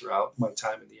times throughout my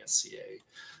time in the SCA,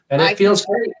 and it feels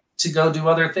great to go do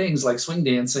other things like swing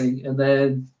dancing and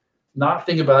then not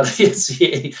think about the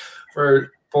SCA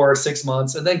for 4 or 6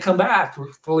 months and then come back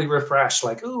fully refreshed,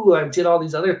 like, ooh, I did all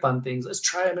these other fun things, let's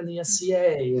try them in the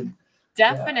SCA. And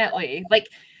definitely, like,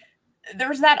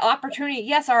 there's that opportunity.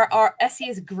 Yes, our SCA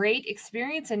is a great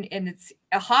experience, and it's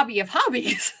a hobby of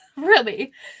hobbies,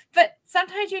 really. But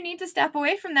sometimes you need to step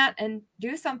away from that and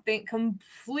do something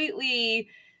completely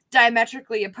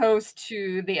diametrically opposed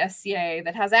to the SCA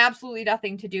that has absolutely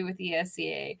nothing to do with the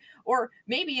SCA. Or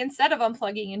maybe instead of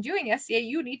unplugging and doing SCA,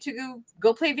 you need to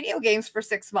go play video games for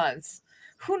 6 months.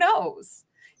 Who knows?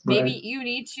 Maybe you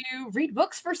need to read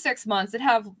books for 6 months that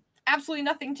have absolutely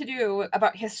nothing to do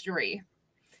about history.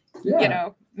 You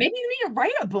know, maybe you need to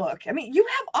write a book. I mean, you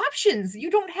have options.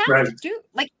 You don't have to do,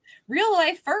 like, real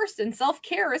life first, and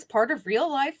self-care is part of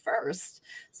real life first.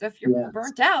 So if you're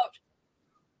burnt out,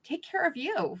 take care of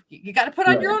you. You got to put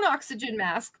on your own oxygen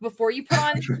mask before you put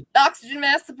on the oxygen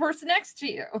mask the person next to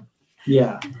you.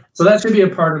 Yeah. So that should be a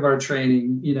part of our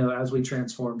training, you know, as we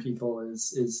transform people,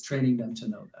 is training them to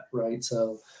know that, right?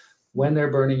 So when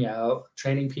they're burning out,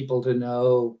 training people to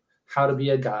know how to be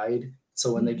a guide.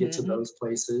 So when they get to those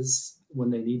places, when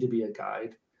they need to be a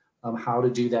guide, how to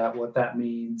do that, what that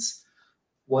means,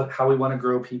 how we want to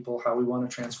grow people, how we want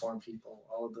to transform people,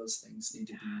 all of those things need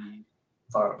to be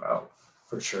thought about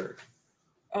for sure.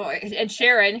 Oh, and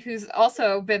Sharon, who's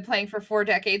also been playing for 4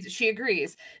 decades, she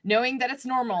agrees. Knowing that it's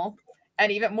normal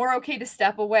and even more okay to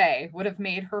step away would have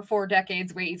made her 4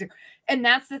 decades way easier. And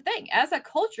that's the thing. As a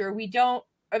culture, the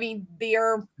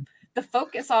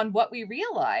focus on what we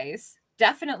realize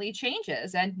definitely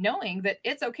changes, and knowing that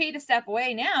it's okay to step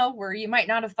away now where you might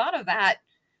not have thought of that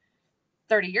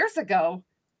 30 years ago,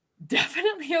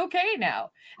 definitely okay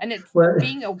now. And it's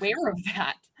being aware of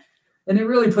that. And it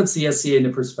really puts the SCA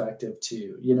into perspective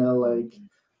too, you know, like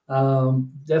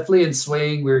definitely in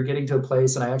swing, we were getting to a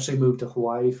place, and I actually moved to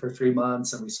Hawaii for 3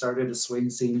 months and we started a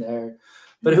swing scene there.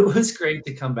 But it was great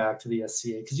to come back to the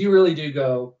SCA, because you really do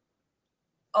go,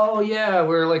 oh yeah,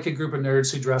 we're like a group of nerds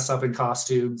who dress up in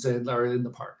costumes and are in the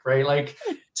park, right? Like,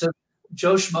 to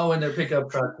Joe Schmo in their pickup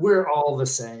truck, we're all the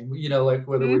same, you know, like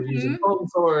whether we're using foam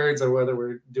swords or whether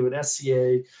we're doing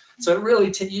SCA. So it really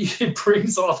it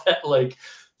brings all that, like,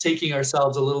 taking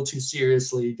ourselves a little too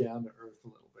seriously down to earth a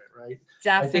little bit, right?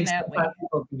 Definitely. I think sometimes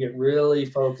people can get really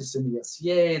focused in the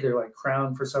SCA. They're like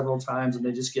crowned for several times and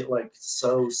they just get like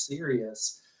so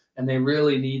serious. And they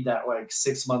really need that like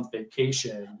 6-month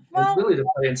vacation, and really to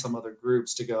play in some other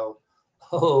groups to go,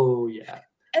 oh yeah.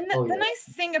 And the nice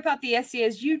thing about the SCA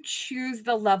is you choose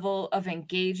the level of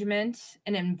engagement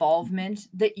and involvement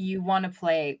that you want to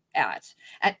play at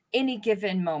any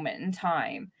given moment in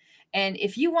time. And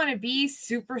if you want to be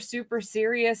super, super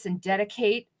serious and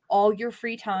dedicate all your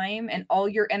free time and all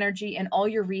your energy and all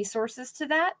your resources to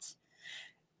that,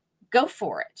 go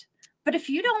for it. But if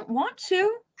you don't want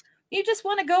to, you just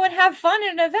want to go and have fun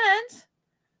at an event,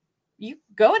 you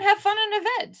go and have fun at an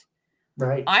event.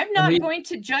 Right. I'm not going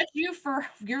to judge you for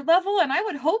your level, and I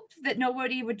would hope that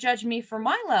nobody would judge me for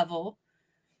my level,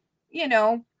 you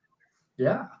know.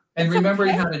 Yeah. And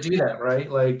remembering how to do that, right?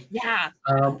 Like,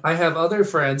 I have other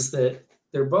friends that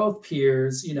they're both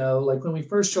peers, you know, like when we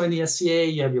first joined the SCA,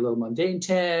 you have your little mundane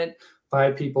tent,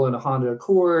 5 people in a Honda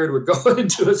Accord, we're going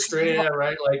into Australia,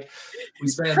 right? Like, we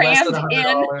spend less than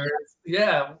 $100.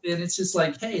 Yeah. And it's just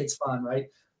like, hey, it's fun, right?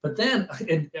 But then,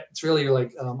 and it's really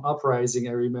like uprising.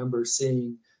 I remember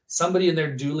seeing somebody in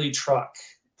their dually truck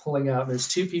pulling out, and there's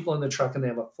 2 people in the truck and they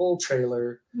have a full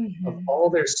trailer of all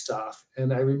their stuff.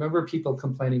 And I remember people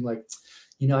complaining like,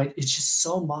 you know, it's just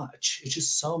so much. It's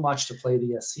just so much to play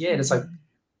the SCA. And it's like,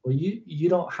 well, you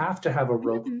don't have to have a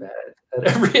rope bed at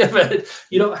every event.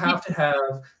 You don't have to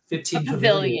have 15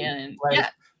 pavilions. Like,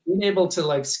 being able to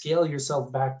like scale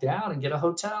yourself back down and get a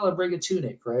hotel and bring a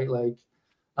tunic, right? Like,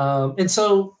 and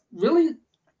so really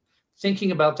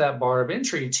thinking about that bar of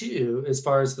entry too, as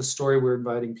far as the story we're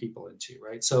inviting people into,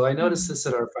 right? So I noticed this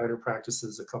at our fighter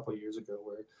practices a couple of years ago,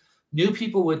 where new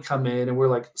people would come in and we're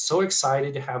like so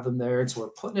excited to have them there. And so we're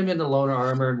putting them into loaner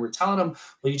armor and we're telling them,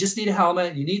 well, you just need a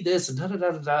helmet, you need this, and da da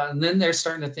da da da. And then they're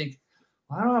starting to think,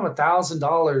 well, I don't have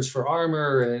 $1,000 for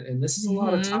armor, and this is a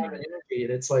lot of time and energy.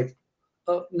 And it's like,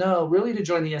 oh no, really, to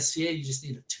join the SCA, you just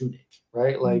need a tunic,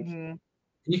 right? Like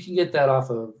you can get that off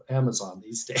of Amazon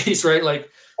these days, right? Like,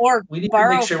 or we need to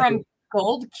borrow make sure from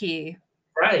Gold Key.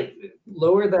 Right.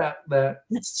 Lower that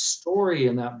story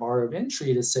and that bar of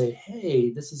entry to say, hey,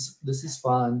 this is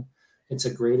fun. It's a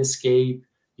great escape.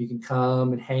 You can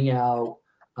come and hang out.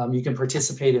 You can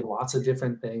participate in lots of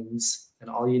different things, and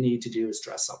all you need to do is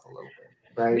dress up a little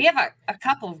bit, right? We have a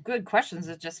couple of good questions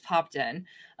that just popped in.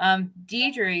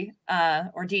 Deidre,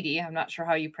 or Dee, I'm not sure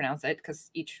how you pronounce it,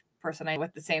 because each person I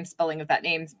with the same spelling of that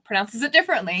name pronounces it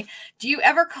differently. Do you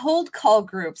ever cold call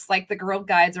groups like the Girl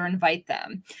Guides or invite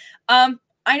them?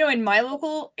 I know in my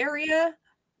local area,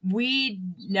 we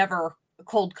never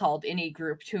cold called any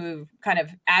group to kind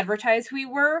of advertise who we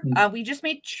were. We just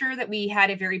made sure that we had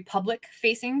a very public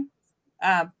facing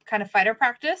kind of fighter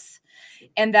practice,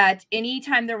 and that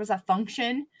anytime there was a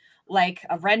function like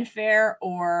a Ren Fair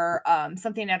or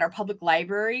something at our public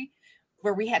library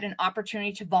where we had an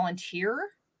opportunity to volunteer,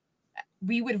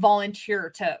 we would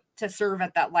volunteer to serve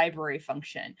at that library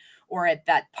function or at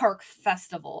that park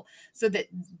festival, so that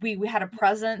we had a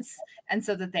presence and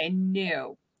so that they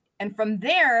knew. And from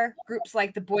there, groups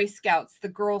like the Boy Scouts, the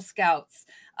Girl Scouts,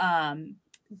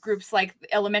 groups like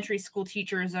elementary school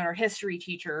teachers or history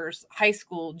teachers, high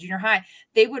school, junior high,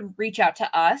 they would reach out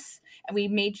to us, and we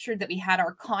made sure that we had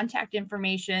our contact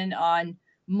information on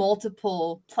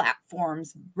multiple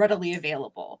platforms readily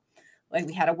available. Like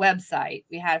we had a website,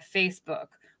 we had a Facebook,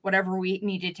 whatever we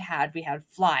needed to have, we had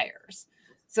flyers,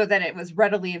 so that it was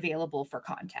readily available for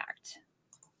contact.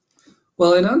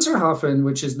 Well, in Unterhofen,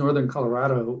 which is northern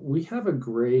Colorado, we have a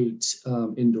great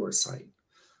indoor site.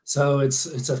 So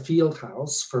it's a field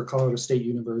house for Colorado State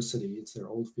University. It's their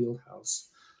old field house.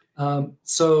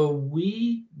 So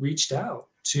we reached out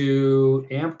to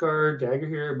Amtgard,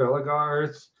 Dagerhir,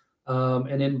 Belagarth,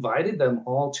 and invited them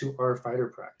all to our fighter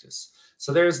practice.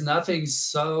 So there's nothing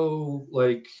so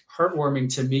like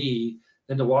heartwarming to me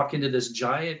than to walk into this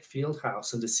giant field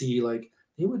house and to see like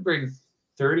they would bring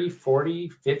 30, 40,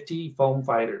 50 foam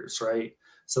fighters, right?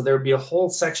 So there'd be a whole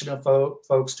section of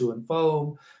folks doing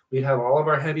foam. We'd have all of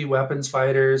our heavy weapons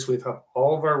fighters. We'd have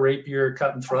all of our rapier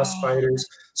cut and thrust fighters.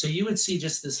 So you would see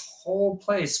just this whole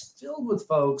place filled with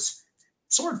folks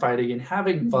sword fighting and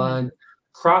having fun,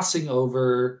 crossing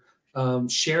over,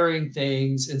 sharing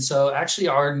things. And so actually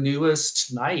our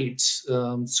newest knight,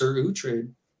 Sir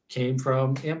Uhtred, came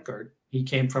from Amtgard. He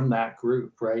came from that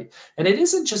group, right? And it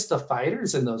isn't just the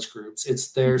fighters in those groups,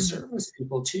 it's their service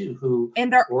people too, who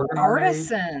and they're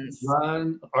artisans.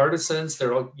 Run artisans.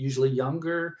 They're usually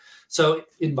younger. So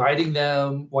inviting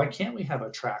them, why can't we have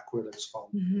a track where there's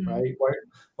foam, right?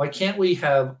 Why can't we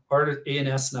have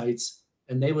ANS nights?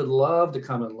 And they would love to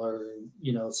come and learn,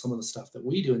 you know, some of the stuff that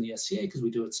we do in the SCA because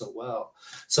we do it so well.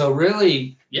 So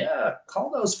really, yeah,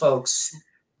 call those folks.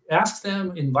 Ask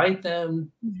them, invite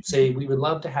them, say, we would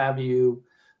love to have you.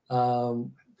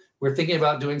 We're thinking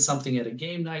about doing something at a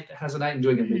game night that has a night and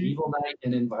doing a medieval night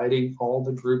and inviting all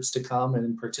the groups to come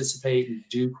and participate and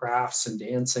do crafts and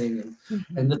dancing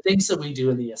and the things that we do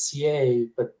in the SCA.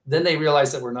 But then they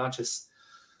realize that we're not just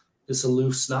this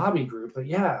aloof snobby group, but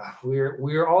yeah,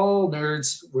 we're all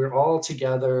nerds. We're all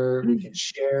together. We can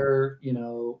share, you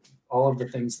know, all of the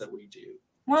things that we do.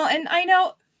 Well, and I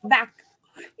know back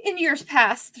in years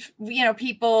past, you know,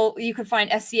 you could find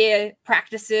SCA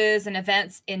practices and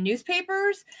events in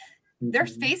newspapers.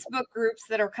 There's Facebook groups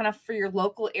that are kind of for your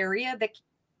local area that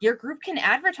your group can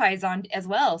advertise on as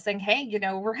well, saying, hey, you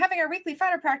know, we're having our weekly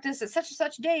fighter practice at such and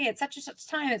such day, at such and such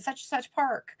time, at such and such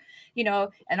park, you know,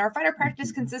 and our fighter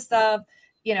practice consists of,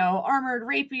 you know, armored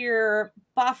rapier,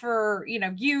 buffer, you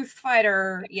know, youth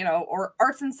fighter, you know, or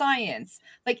arts and science.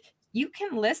 Like, you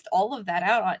can list all of that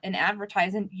out and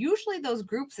advertise. And usually those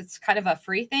groups, it's kind of a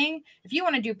free thing. If you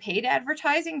want to do paid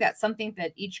advertising, that's something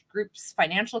that each group's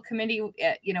financial committee,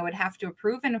 you know, would have to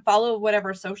approve and follow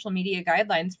whatever social media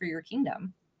guidelines for your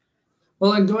kingdom.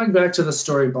 Well, and going back to the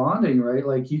story bonding, right?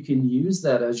 Like you can use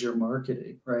that as your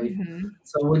marketing, right?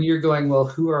 So when you're going, well,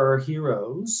 who are our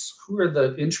heroes? Who are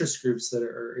the interest groups that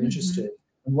are interested?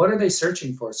 And what are they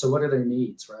searching for? So what are their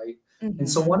needs, right? And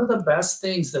so one of the best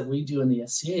things that we do in the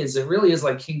SCA is it really is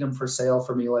like Kingdom for Sale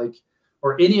for me, like,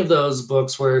 or any of those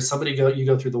books where you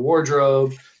go through the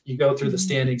wardrobe, you go through the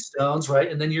standing stones,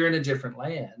 right? And then you're in a different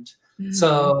land.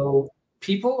 So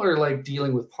people are like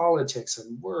dealing with politics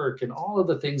and work and all of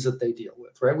the things that they deal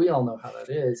with, right? We all know how that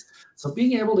is. So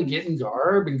being able to get in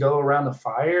garb and go around the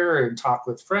fire and talk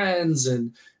with friends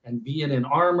and be in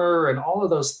armor and all of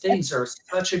those things are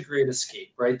such a great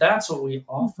escape, right? That's what we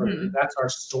offer. Mm-hmm. That's our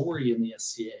story in the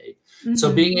SCA. Mm-hmm.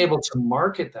 So being able to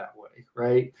market that way,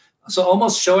 right? So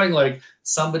almost showing like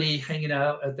somebody hanging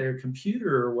out at their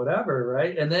computer or whatever,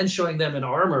 right? And then showing them in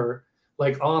armor,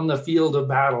 like on the field of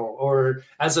battle or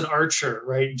as an archer,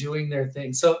 right? Doing their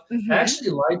thing. So Mm-hmm. I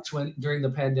actually liked when during the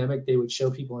pandemic, they would show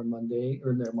people in mundane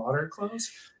or in their modern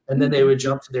clothes, and then they would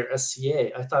jump to their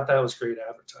SCA. I thought that was great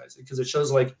advertising because it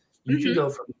shows like you can go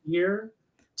from here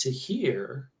to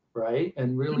here, right?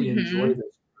 And really enjoy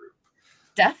this group.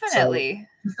 Definitely.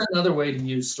 So another way to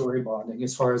use story bonding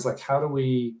as far as like how do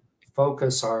we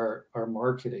focus our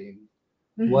marketing?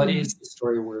 What is the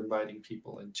story we're inviting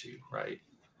people into, right?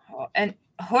 And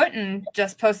Horton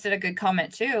just posted a good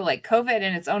comment too. Like COVID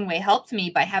in its own way helped me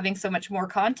by having so much more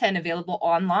content available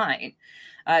online.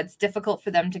 It's difficult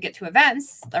for them to get to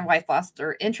events. Their wife lost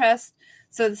their interest.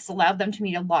 So this allowed them to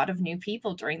meet a lot of new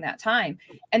people during that time.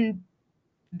 And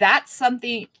that's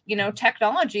something, you know,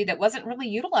 technology that wasn't really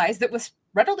utilized, that was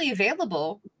readily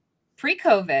available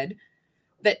pre-COVID,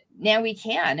 that now we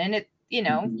can. And it, you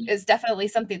know, is definitely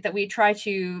something that we try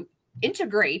to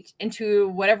integrate into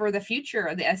whatever the future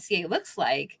of the SCA looks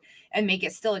like and make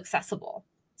it still accessible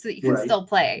so that you can still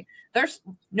play. There's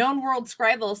Known World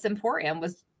Scribal Symposium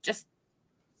was just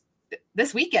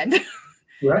this weekend.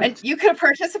 Right. And you could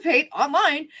participate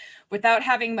online without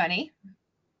having money.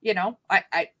 You know,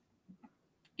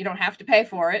 you don't have to pay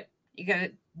for it. You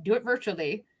can do it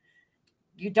virtually.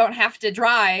 You don't have to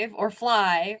drive or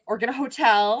fly or get a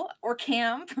hotel or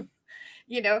camp.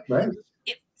 You know, it's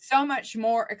so much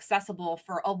more accessible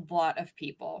for a lot of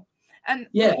people. And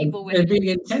people and being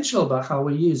intentional about how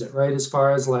we use it, right? As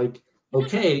far as like,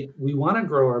 okay, we want to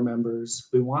grow our members,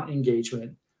 we want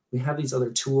engagement. We have these other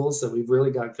tools that we've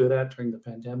really got good at during the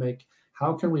pandemic.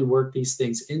 How can we work these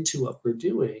things into what we're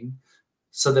doing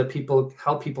so that people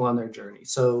help people on their journey?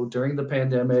 So during the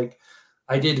pandemic,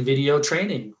 I did video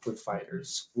training with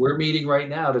fighters. We're meeting right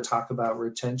now to talk about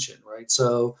retention, right?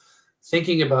 So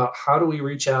thinking about how do we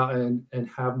reach out and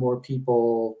have more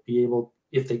people be able,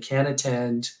 if they can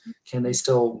attend, can they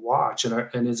still watch?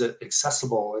 And is it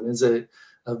accessible? And is it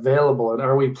available? And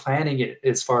are we planning it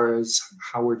as far as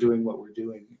how we're doing what we're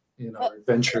doing in our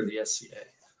adventure in the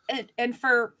SCA? And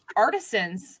for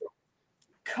artisans,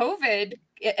 COVID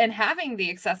and having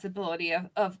the accessibility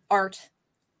of art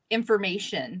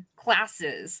information,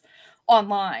 classes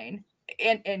online,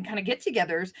 and kind of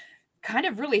get-togethers kind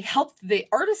of really helped the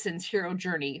artisan's hero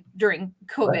journey during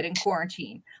COVID and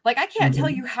quarantine. Like, I can't tell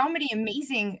you how many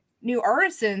amazing new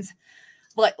artisans,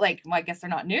 well, I guess they're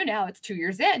not new now, it's 2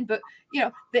 years in, but you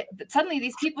know, suddenly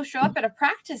these people show up at a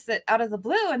practice that out of the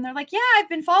blue, and they're like, yeah, I've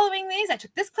been following these. I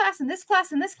took this class and this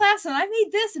class and this class, and I made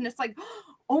this. And it's like,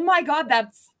 oh my God,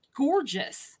 that's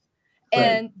gorgeous.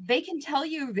 And they can tell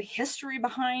you the history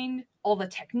behind all the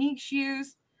techniques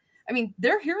used. I mean,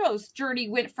 their hero's journey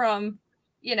went from,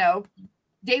 you know,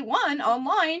 day one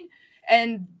online,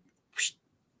 and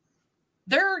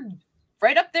they're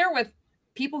right up there with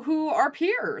people who are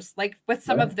peers, like with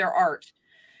some of their art.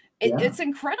 It's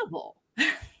incredible.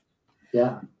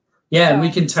 Yeah. And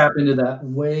we can tap into that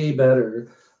way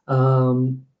better.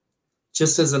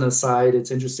 Just as an aside,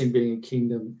 it's interesting being a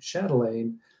Kingdom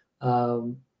Chatelaine.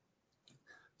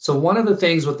 So one of the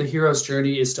things with the hero's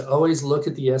journey is to always look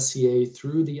at the SCA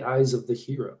through the eyes of the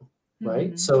hero,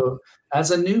 right? So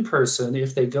as a new person,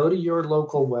 if they go to your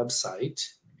local website,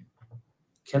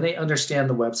 can they understand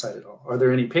the website at all? Are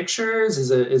there any pictures? Is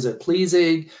it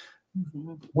pleasing?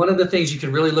 One of the things you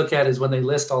can really look at is when they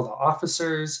list all the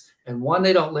officers, and one,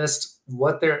 they don't list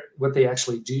what they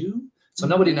actually do. So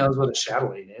nobody knows what a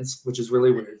chatelaine is, which is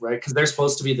really weird, right? Because they're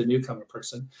supposed to be the newcomer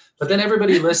person. But then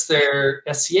everybody lists their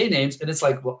SCA names, and it's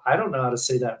like, well, I don't know how to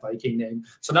say that Viking name.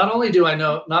 So not only do I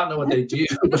not know what they do,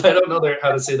 but I don't know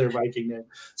how to say their Viking name.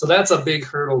 So that's a big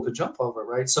hurdle to jump over,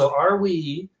 right? So are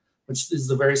we, which is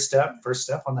the very first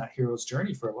step on that hero's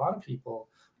journey for a lot of people,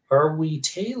 are we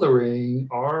tailoring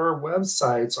our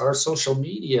websites, our social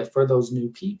media for those new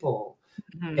people?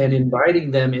 And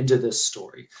inviting them into this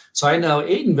story. So I know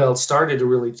Aidenveld started to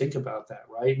really think about that,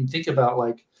 right? And think about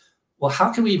like, well,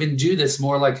 how can we even do this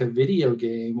more like a video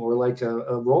game or like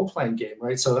a role-playing game,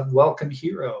 right? So welcome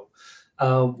hero.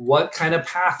 What kind of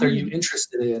path are you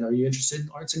interested in? Are you interested in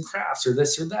arts and crafts or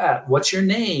this or that? What's your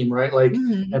name, right? Like,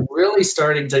 and really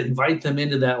starting to invite them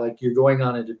into that, like you're going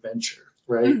on an adventure.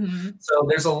 Right. So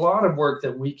there's a lot of work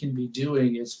that we can be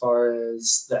doing as far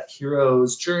as that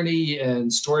hero's journey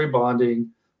and story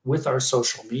bonding with our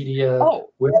social media, Oh,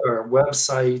 with our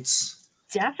websites.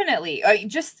 definitely.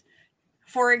 Just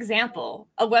for example,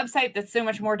 a website that's so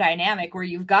much more dynamic where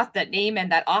you've got that name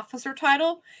and that officer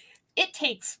title, it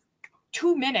takes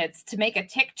 2 minutes to make a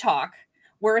TikTok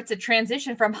where it's a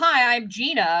transition from, hi, I'm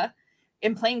Gina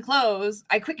in plain clothes.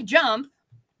 I quick jump,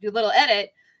 do a little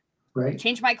edit, Right.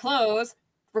 change my clothes,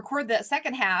 record the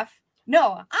second half.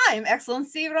 No, I'm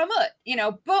Excellency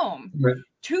Rahmut. Boom. Right.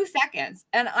 2 seconds.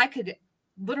 And I could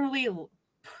literally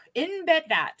embed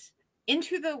that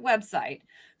into the website.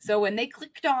 So when they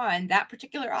clicked on that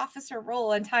particular officer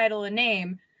role and title and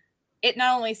name, it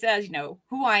not only says,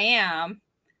 who I am,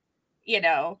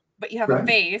 but you have a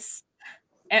face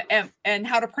and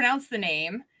how to pronounce the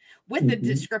name with the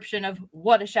description of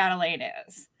what a chatelaine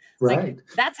is. Right. Like,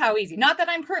 that's how easy. Not that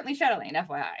I'm currently chatelaine,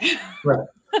 FYI. Right.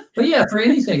 But yeah, for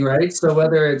anything, right? So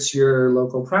whether it's your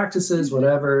local practices,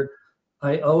 whatever,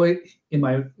 I always in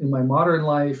my modern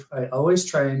life, I always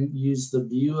try and use the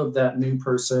view of that new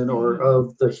person or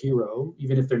of the hero,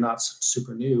 even if they're not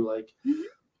super new. Like,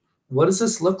 what does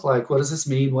this look like? What does this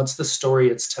mean? What's the story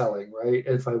it's telling, right?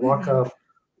 If I walk up,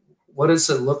 what does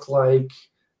it look like?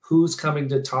 Who's coming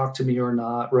to talk to me or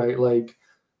not, right? Like,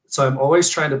 so I'm always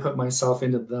trying to put myself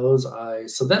into those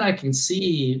eyes so then I can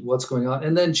see what's going on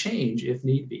and then change if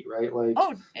need be, right? Like,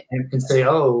 and say,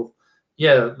 oh,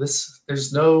 yeah,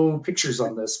 there's no pictures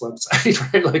on this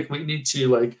website, right? Like, we need to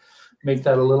like make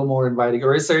that a little more inviting.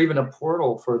 Or is there even a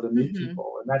portal for the new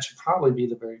people? And that should probably be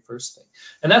the very first thing.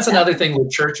 And that's another thing where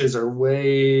churches are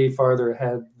way farther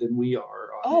ahead than we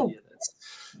are on any of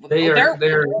this.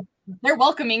 Their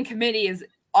welcoming committee is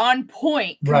on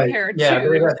point compared to. Yeah,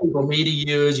 they have people meeting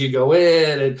you as you go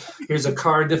in, and here's a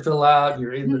card to fill out.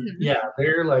 You're in the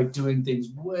they're like doing things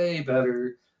way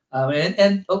better.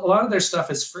 And a lot of their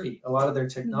stuff is free. A lot of their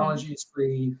technology is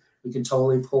free. We can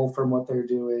totally pull from what they're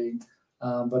doing,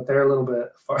 but they're a little bit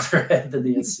farther ahead than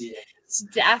the SCA is.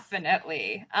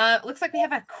 Definitely. Looks like we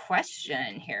have a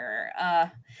question here.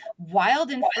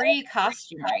 Wild and Free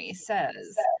Costumery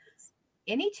says,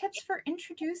 any tips for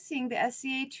introducing the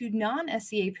SCA to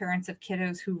non-SCA parents of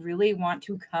kiddos who really want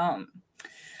to come?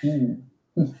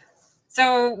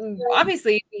 So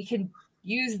obviously we can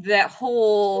use that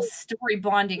whole story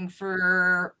bonding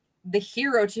for the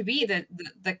hero to be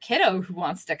the kiddo who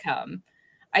wants to come.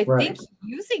 I think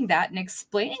using that and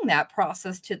explaining that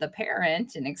process to the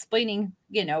parent and explaining,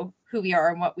 who we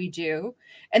are and what we do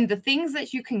and the things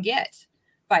that you can get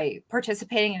by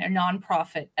participating in a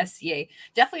nonprofit SCA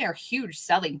definitely are huge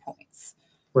selling points.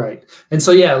 Right. And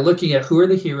so, yeah, looking at who are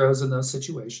the heroes in those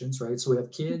situations, right? So we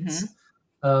have kids.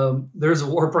 There's a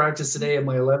war practice today, and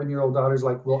my 11-year-old daughter's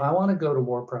like, well, I want to go to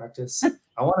war practice.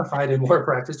 I want to fight in war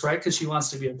practice, right? Because she wants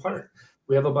to be a part.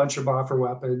 We have a bunch of boffer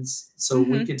weapons. So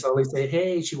we can totally say,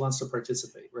 hey, she wants to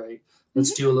participate, right?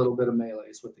 Let's do a little bit of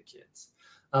melees with the kids.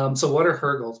 So what are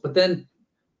her goals? But then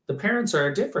the parents are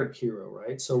a different hero,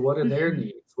 right? So what are their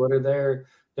needs? What are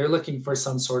they're looking for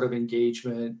some sort of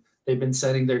engagement. They've been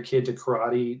sending their kid to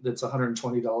karate that's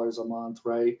 $120 a month,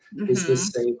 right? Is this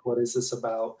safe? What is this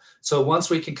about? So once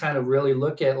we can kind of really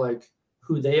look at like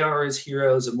who they are as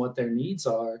heroes and what their needs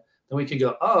are, then we can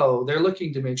go, oh, they're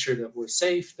looking to make sure that we're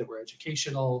safe, that we're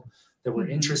educational, that we're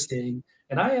interesting.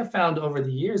 And I have found over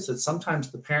the years that sometimes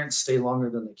the parents stay longer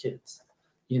than the kids.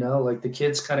 Like the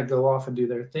kids kind of go off and do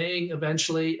their thing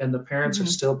eventually, and the parents are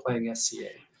still playing SCA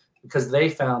because they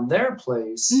found their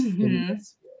place in the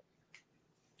SCA.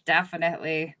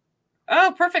 Definitely.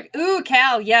 Oh, perfect. Ooh,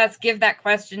 Cal, yes, give that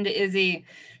question to Izzy.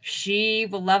 She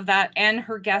will love that, and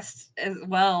her guest as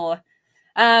well.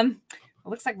 It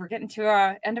looks like we're getting to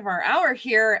our end of our hour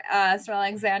here, Sir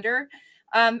Alexander.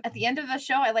 At the end of the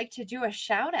show, I like to do a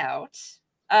shout out.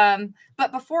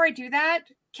 But before I do that,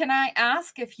 can I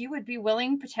ask if you would be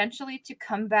willing potentially to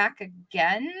come back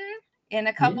again in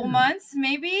a couple months,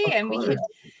 maybe, and we could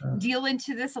deal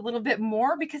into this a little bit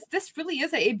more, because this really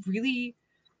is a really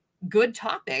good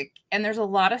topic, and there's a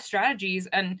lot of strategies,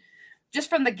 and just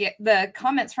from the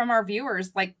comments from our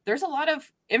viewers, like there's a lot of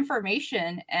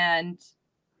information, and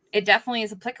it definitely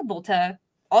is applicable to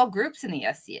all groups in the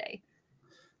SCA.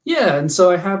 Yeah, and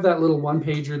so I have that little one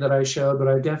pager that I showed, but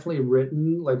I've definitely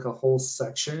written like a whole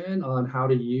section on how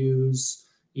to use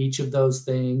each of those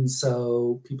things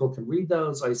so people can read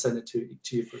those. I send it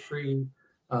to you for free,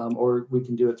 or we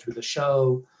can do it through the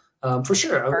show. For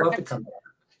sure, I would love to come back.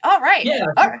 All right. Yeah,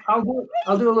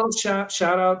 I'll do a little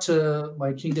shout out to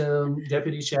my Kingdom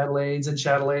deputy chatelaines and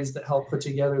chatelaines that helped put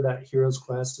together that Hero's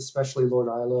Quest, especially Lord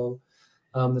Ilo,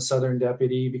 the Southern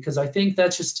deputy, because I think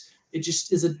it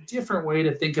just is a different way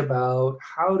to think about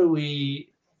how do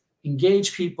we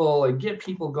engage people and get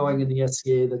people going in the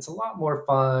SCA that's a lot more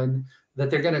fun, that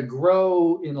they're going to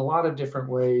grow in a lot of different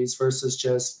ways versus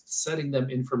just setting them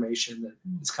information that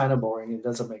is kind of boring and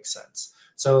doesn't make sense.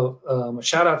 So a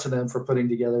shout out to them for putting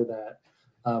together that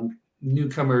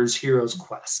Newcomers Heroes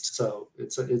Quest. So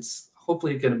it's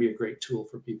hopefully going to be a great tool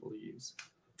for people to use.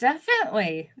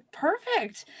 Definitely.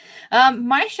 Perfect.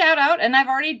 My shout out, and I've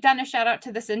already done a shout out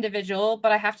to this individual,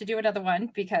 but I have to do another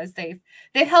one because they've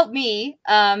helped me.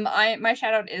 My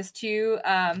shout out is to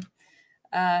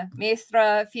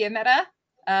Maestra Fiametta.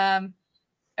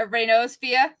 Everybody knows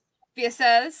Fia. Fia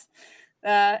says,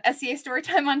 SCA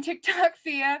Storytime on TikTok,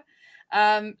 Fia.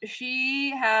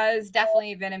 She has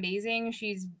definitely been amazing.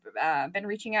 She's been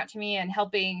reaching out to me and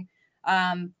helping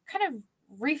kind of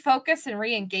refocus and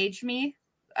re-engage me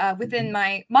within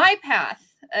my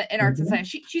path in art and science.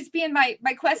 She's being my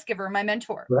quest giver, my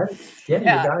mentor. Right.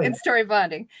 Yeah, in story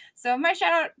bonding. So my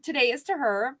shout out today is to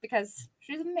her because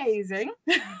she's amazing.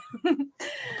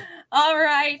 All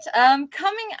right.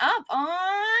 Coming up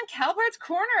on Kal-bard's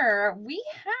Corner, we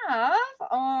have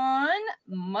on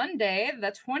Monday,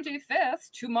 the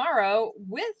 25th, tomorrow,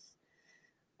 with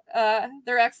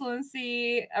Their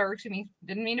Excellency, or excuse me,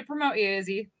 didn't mean to promote you,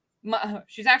 Izzy.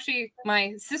 She's actually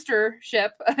my sister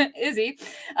ship, Izzy,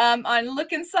 on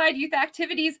Look Inside Youth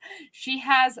Activities. She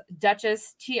has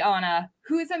Duchess Tiana,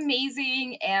 who is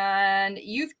amazing, and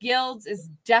youth guilds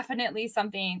is definitely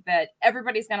something that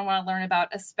everybody's going to want to learn about,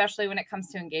 especially when it comes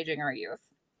to engaging our youth.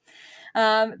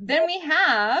 Then we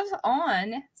have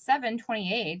on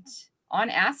 7/28 on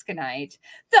Askanite,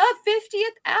 the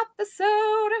 50th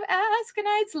episode of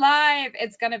Askanites Live.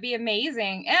 It's going to be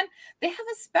amazing. And they have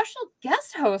a special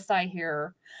guest host, I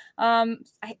hear. I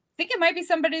think it might be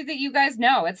somebody that you guys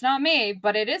know. It's not me,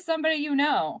 but it is somebody you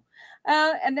know.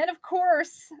 And then, of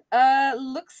course,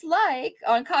 looks like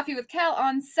on Coffee with Cal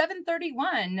on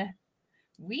 7/31,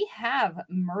 we have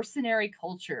Mercenary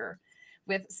Culture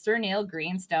with Sir Neil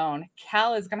Greenstone.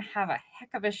 Cal is going to have a heck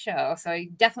of a show, so you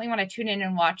definitely want to tune in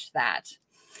and watch that.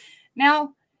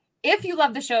 Now, if you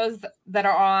love the shows that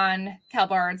are on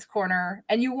Kal-bard's Corner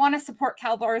and you want to support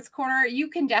Kal-bard's Corner, you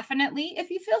can definitely, if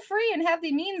you feel free and have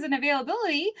the means and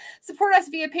availability, support us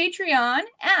via Patreon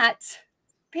at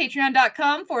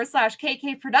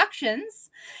patreon.com/KK Productions.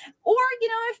 Or,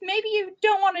 if maybe you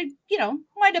don't want to,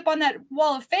 wind up on that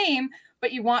wall of fame,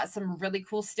 but you want some really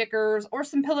cool stickers or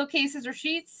some pillowcases or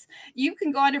sheets, you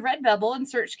can go onto Redbubble and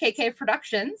search KK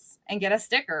Productions and get a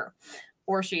sticker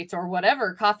or sheets or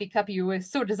whatever coffee cup you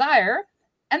so desire.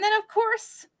 And then, of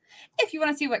course, if you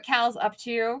want to see what Cal's up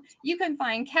to, you can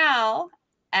find Cal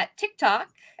at TikTok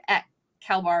at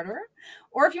Kal-bardr.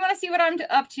 Or if you want to see what I'm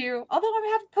up to, although I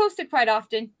haven't posted quite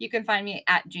often, you can find me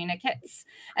at Gina Kits.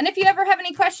 And if you ever have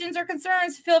any questions or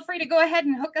concerns, feel free to go ahead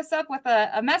and hook us up with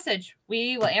a message.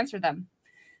 We will answer them.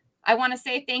 I want to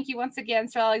say thank you once again,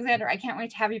 Sir Alexander. I can't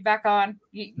wait to have you back on.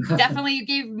 You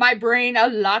gave my brain a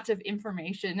lot of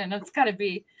information, and it's going to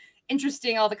be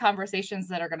interesting, all the conversations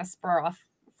that are going to spur off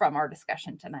from our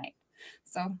discussion tonight.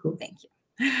 So cool. Thank you.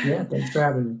 Yeah, thanks for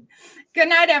having me. Good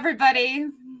night, everybody.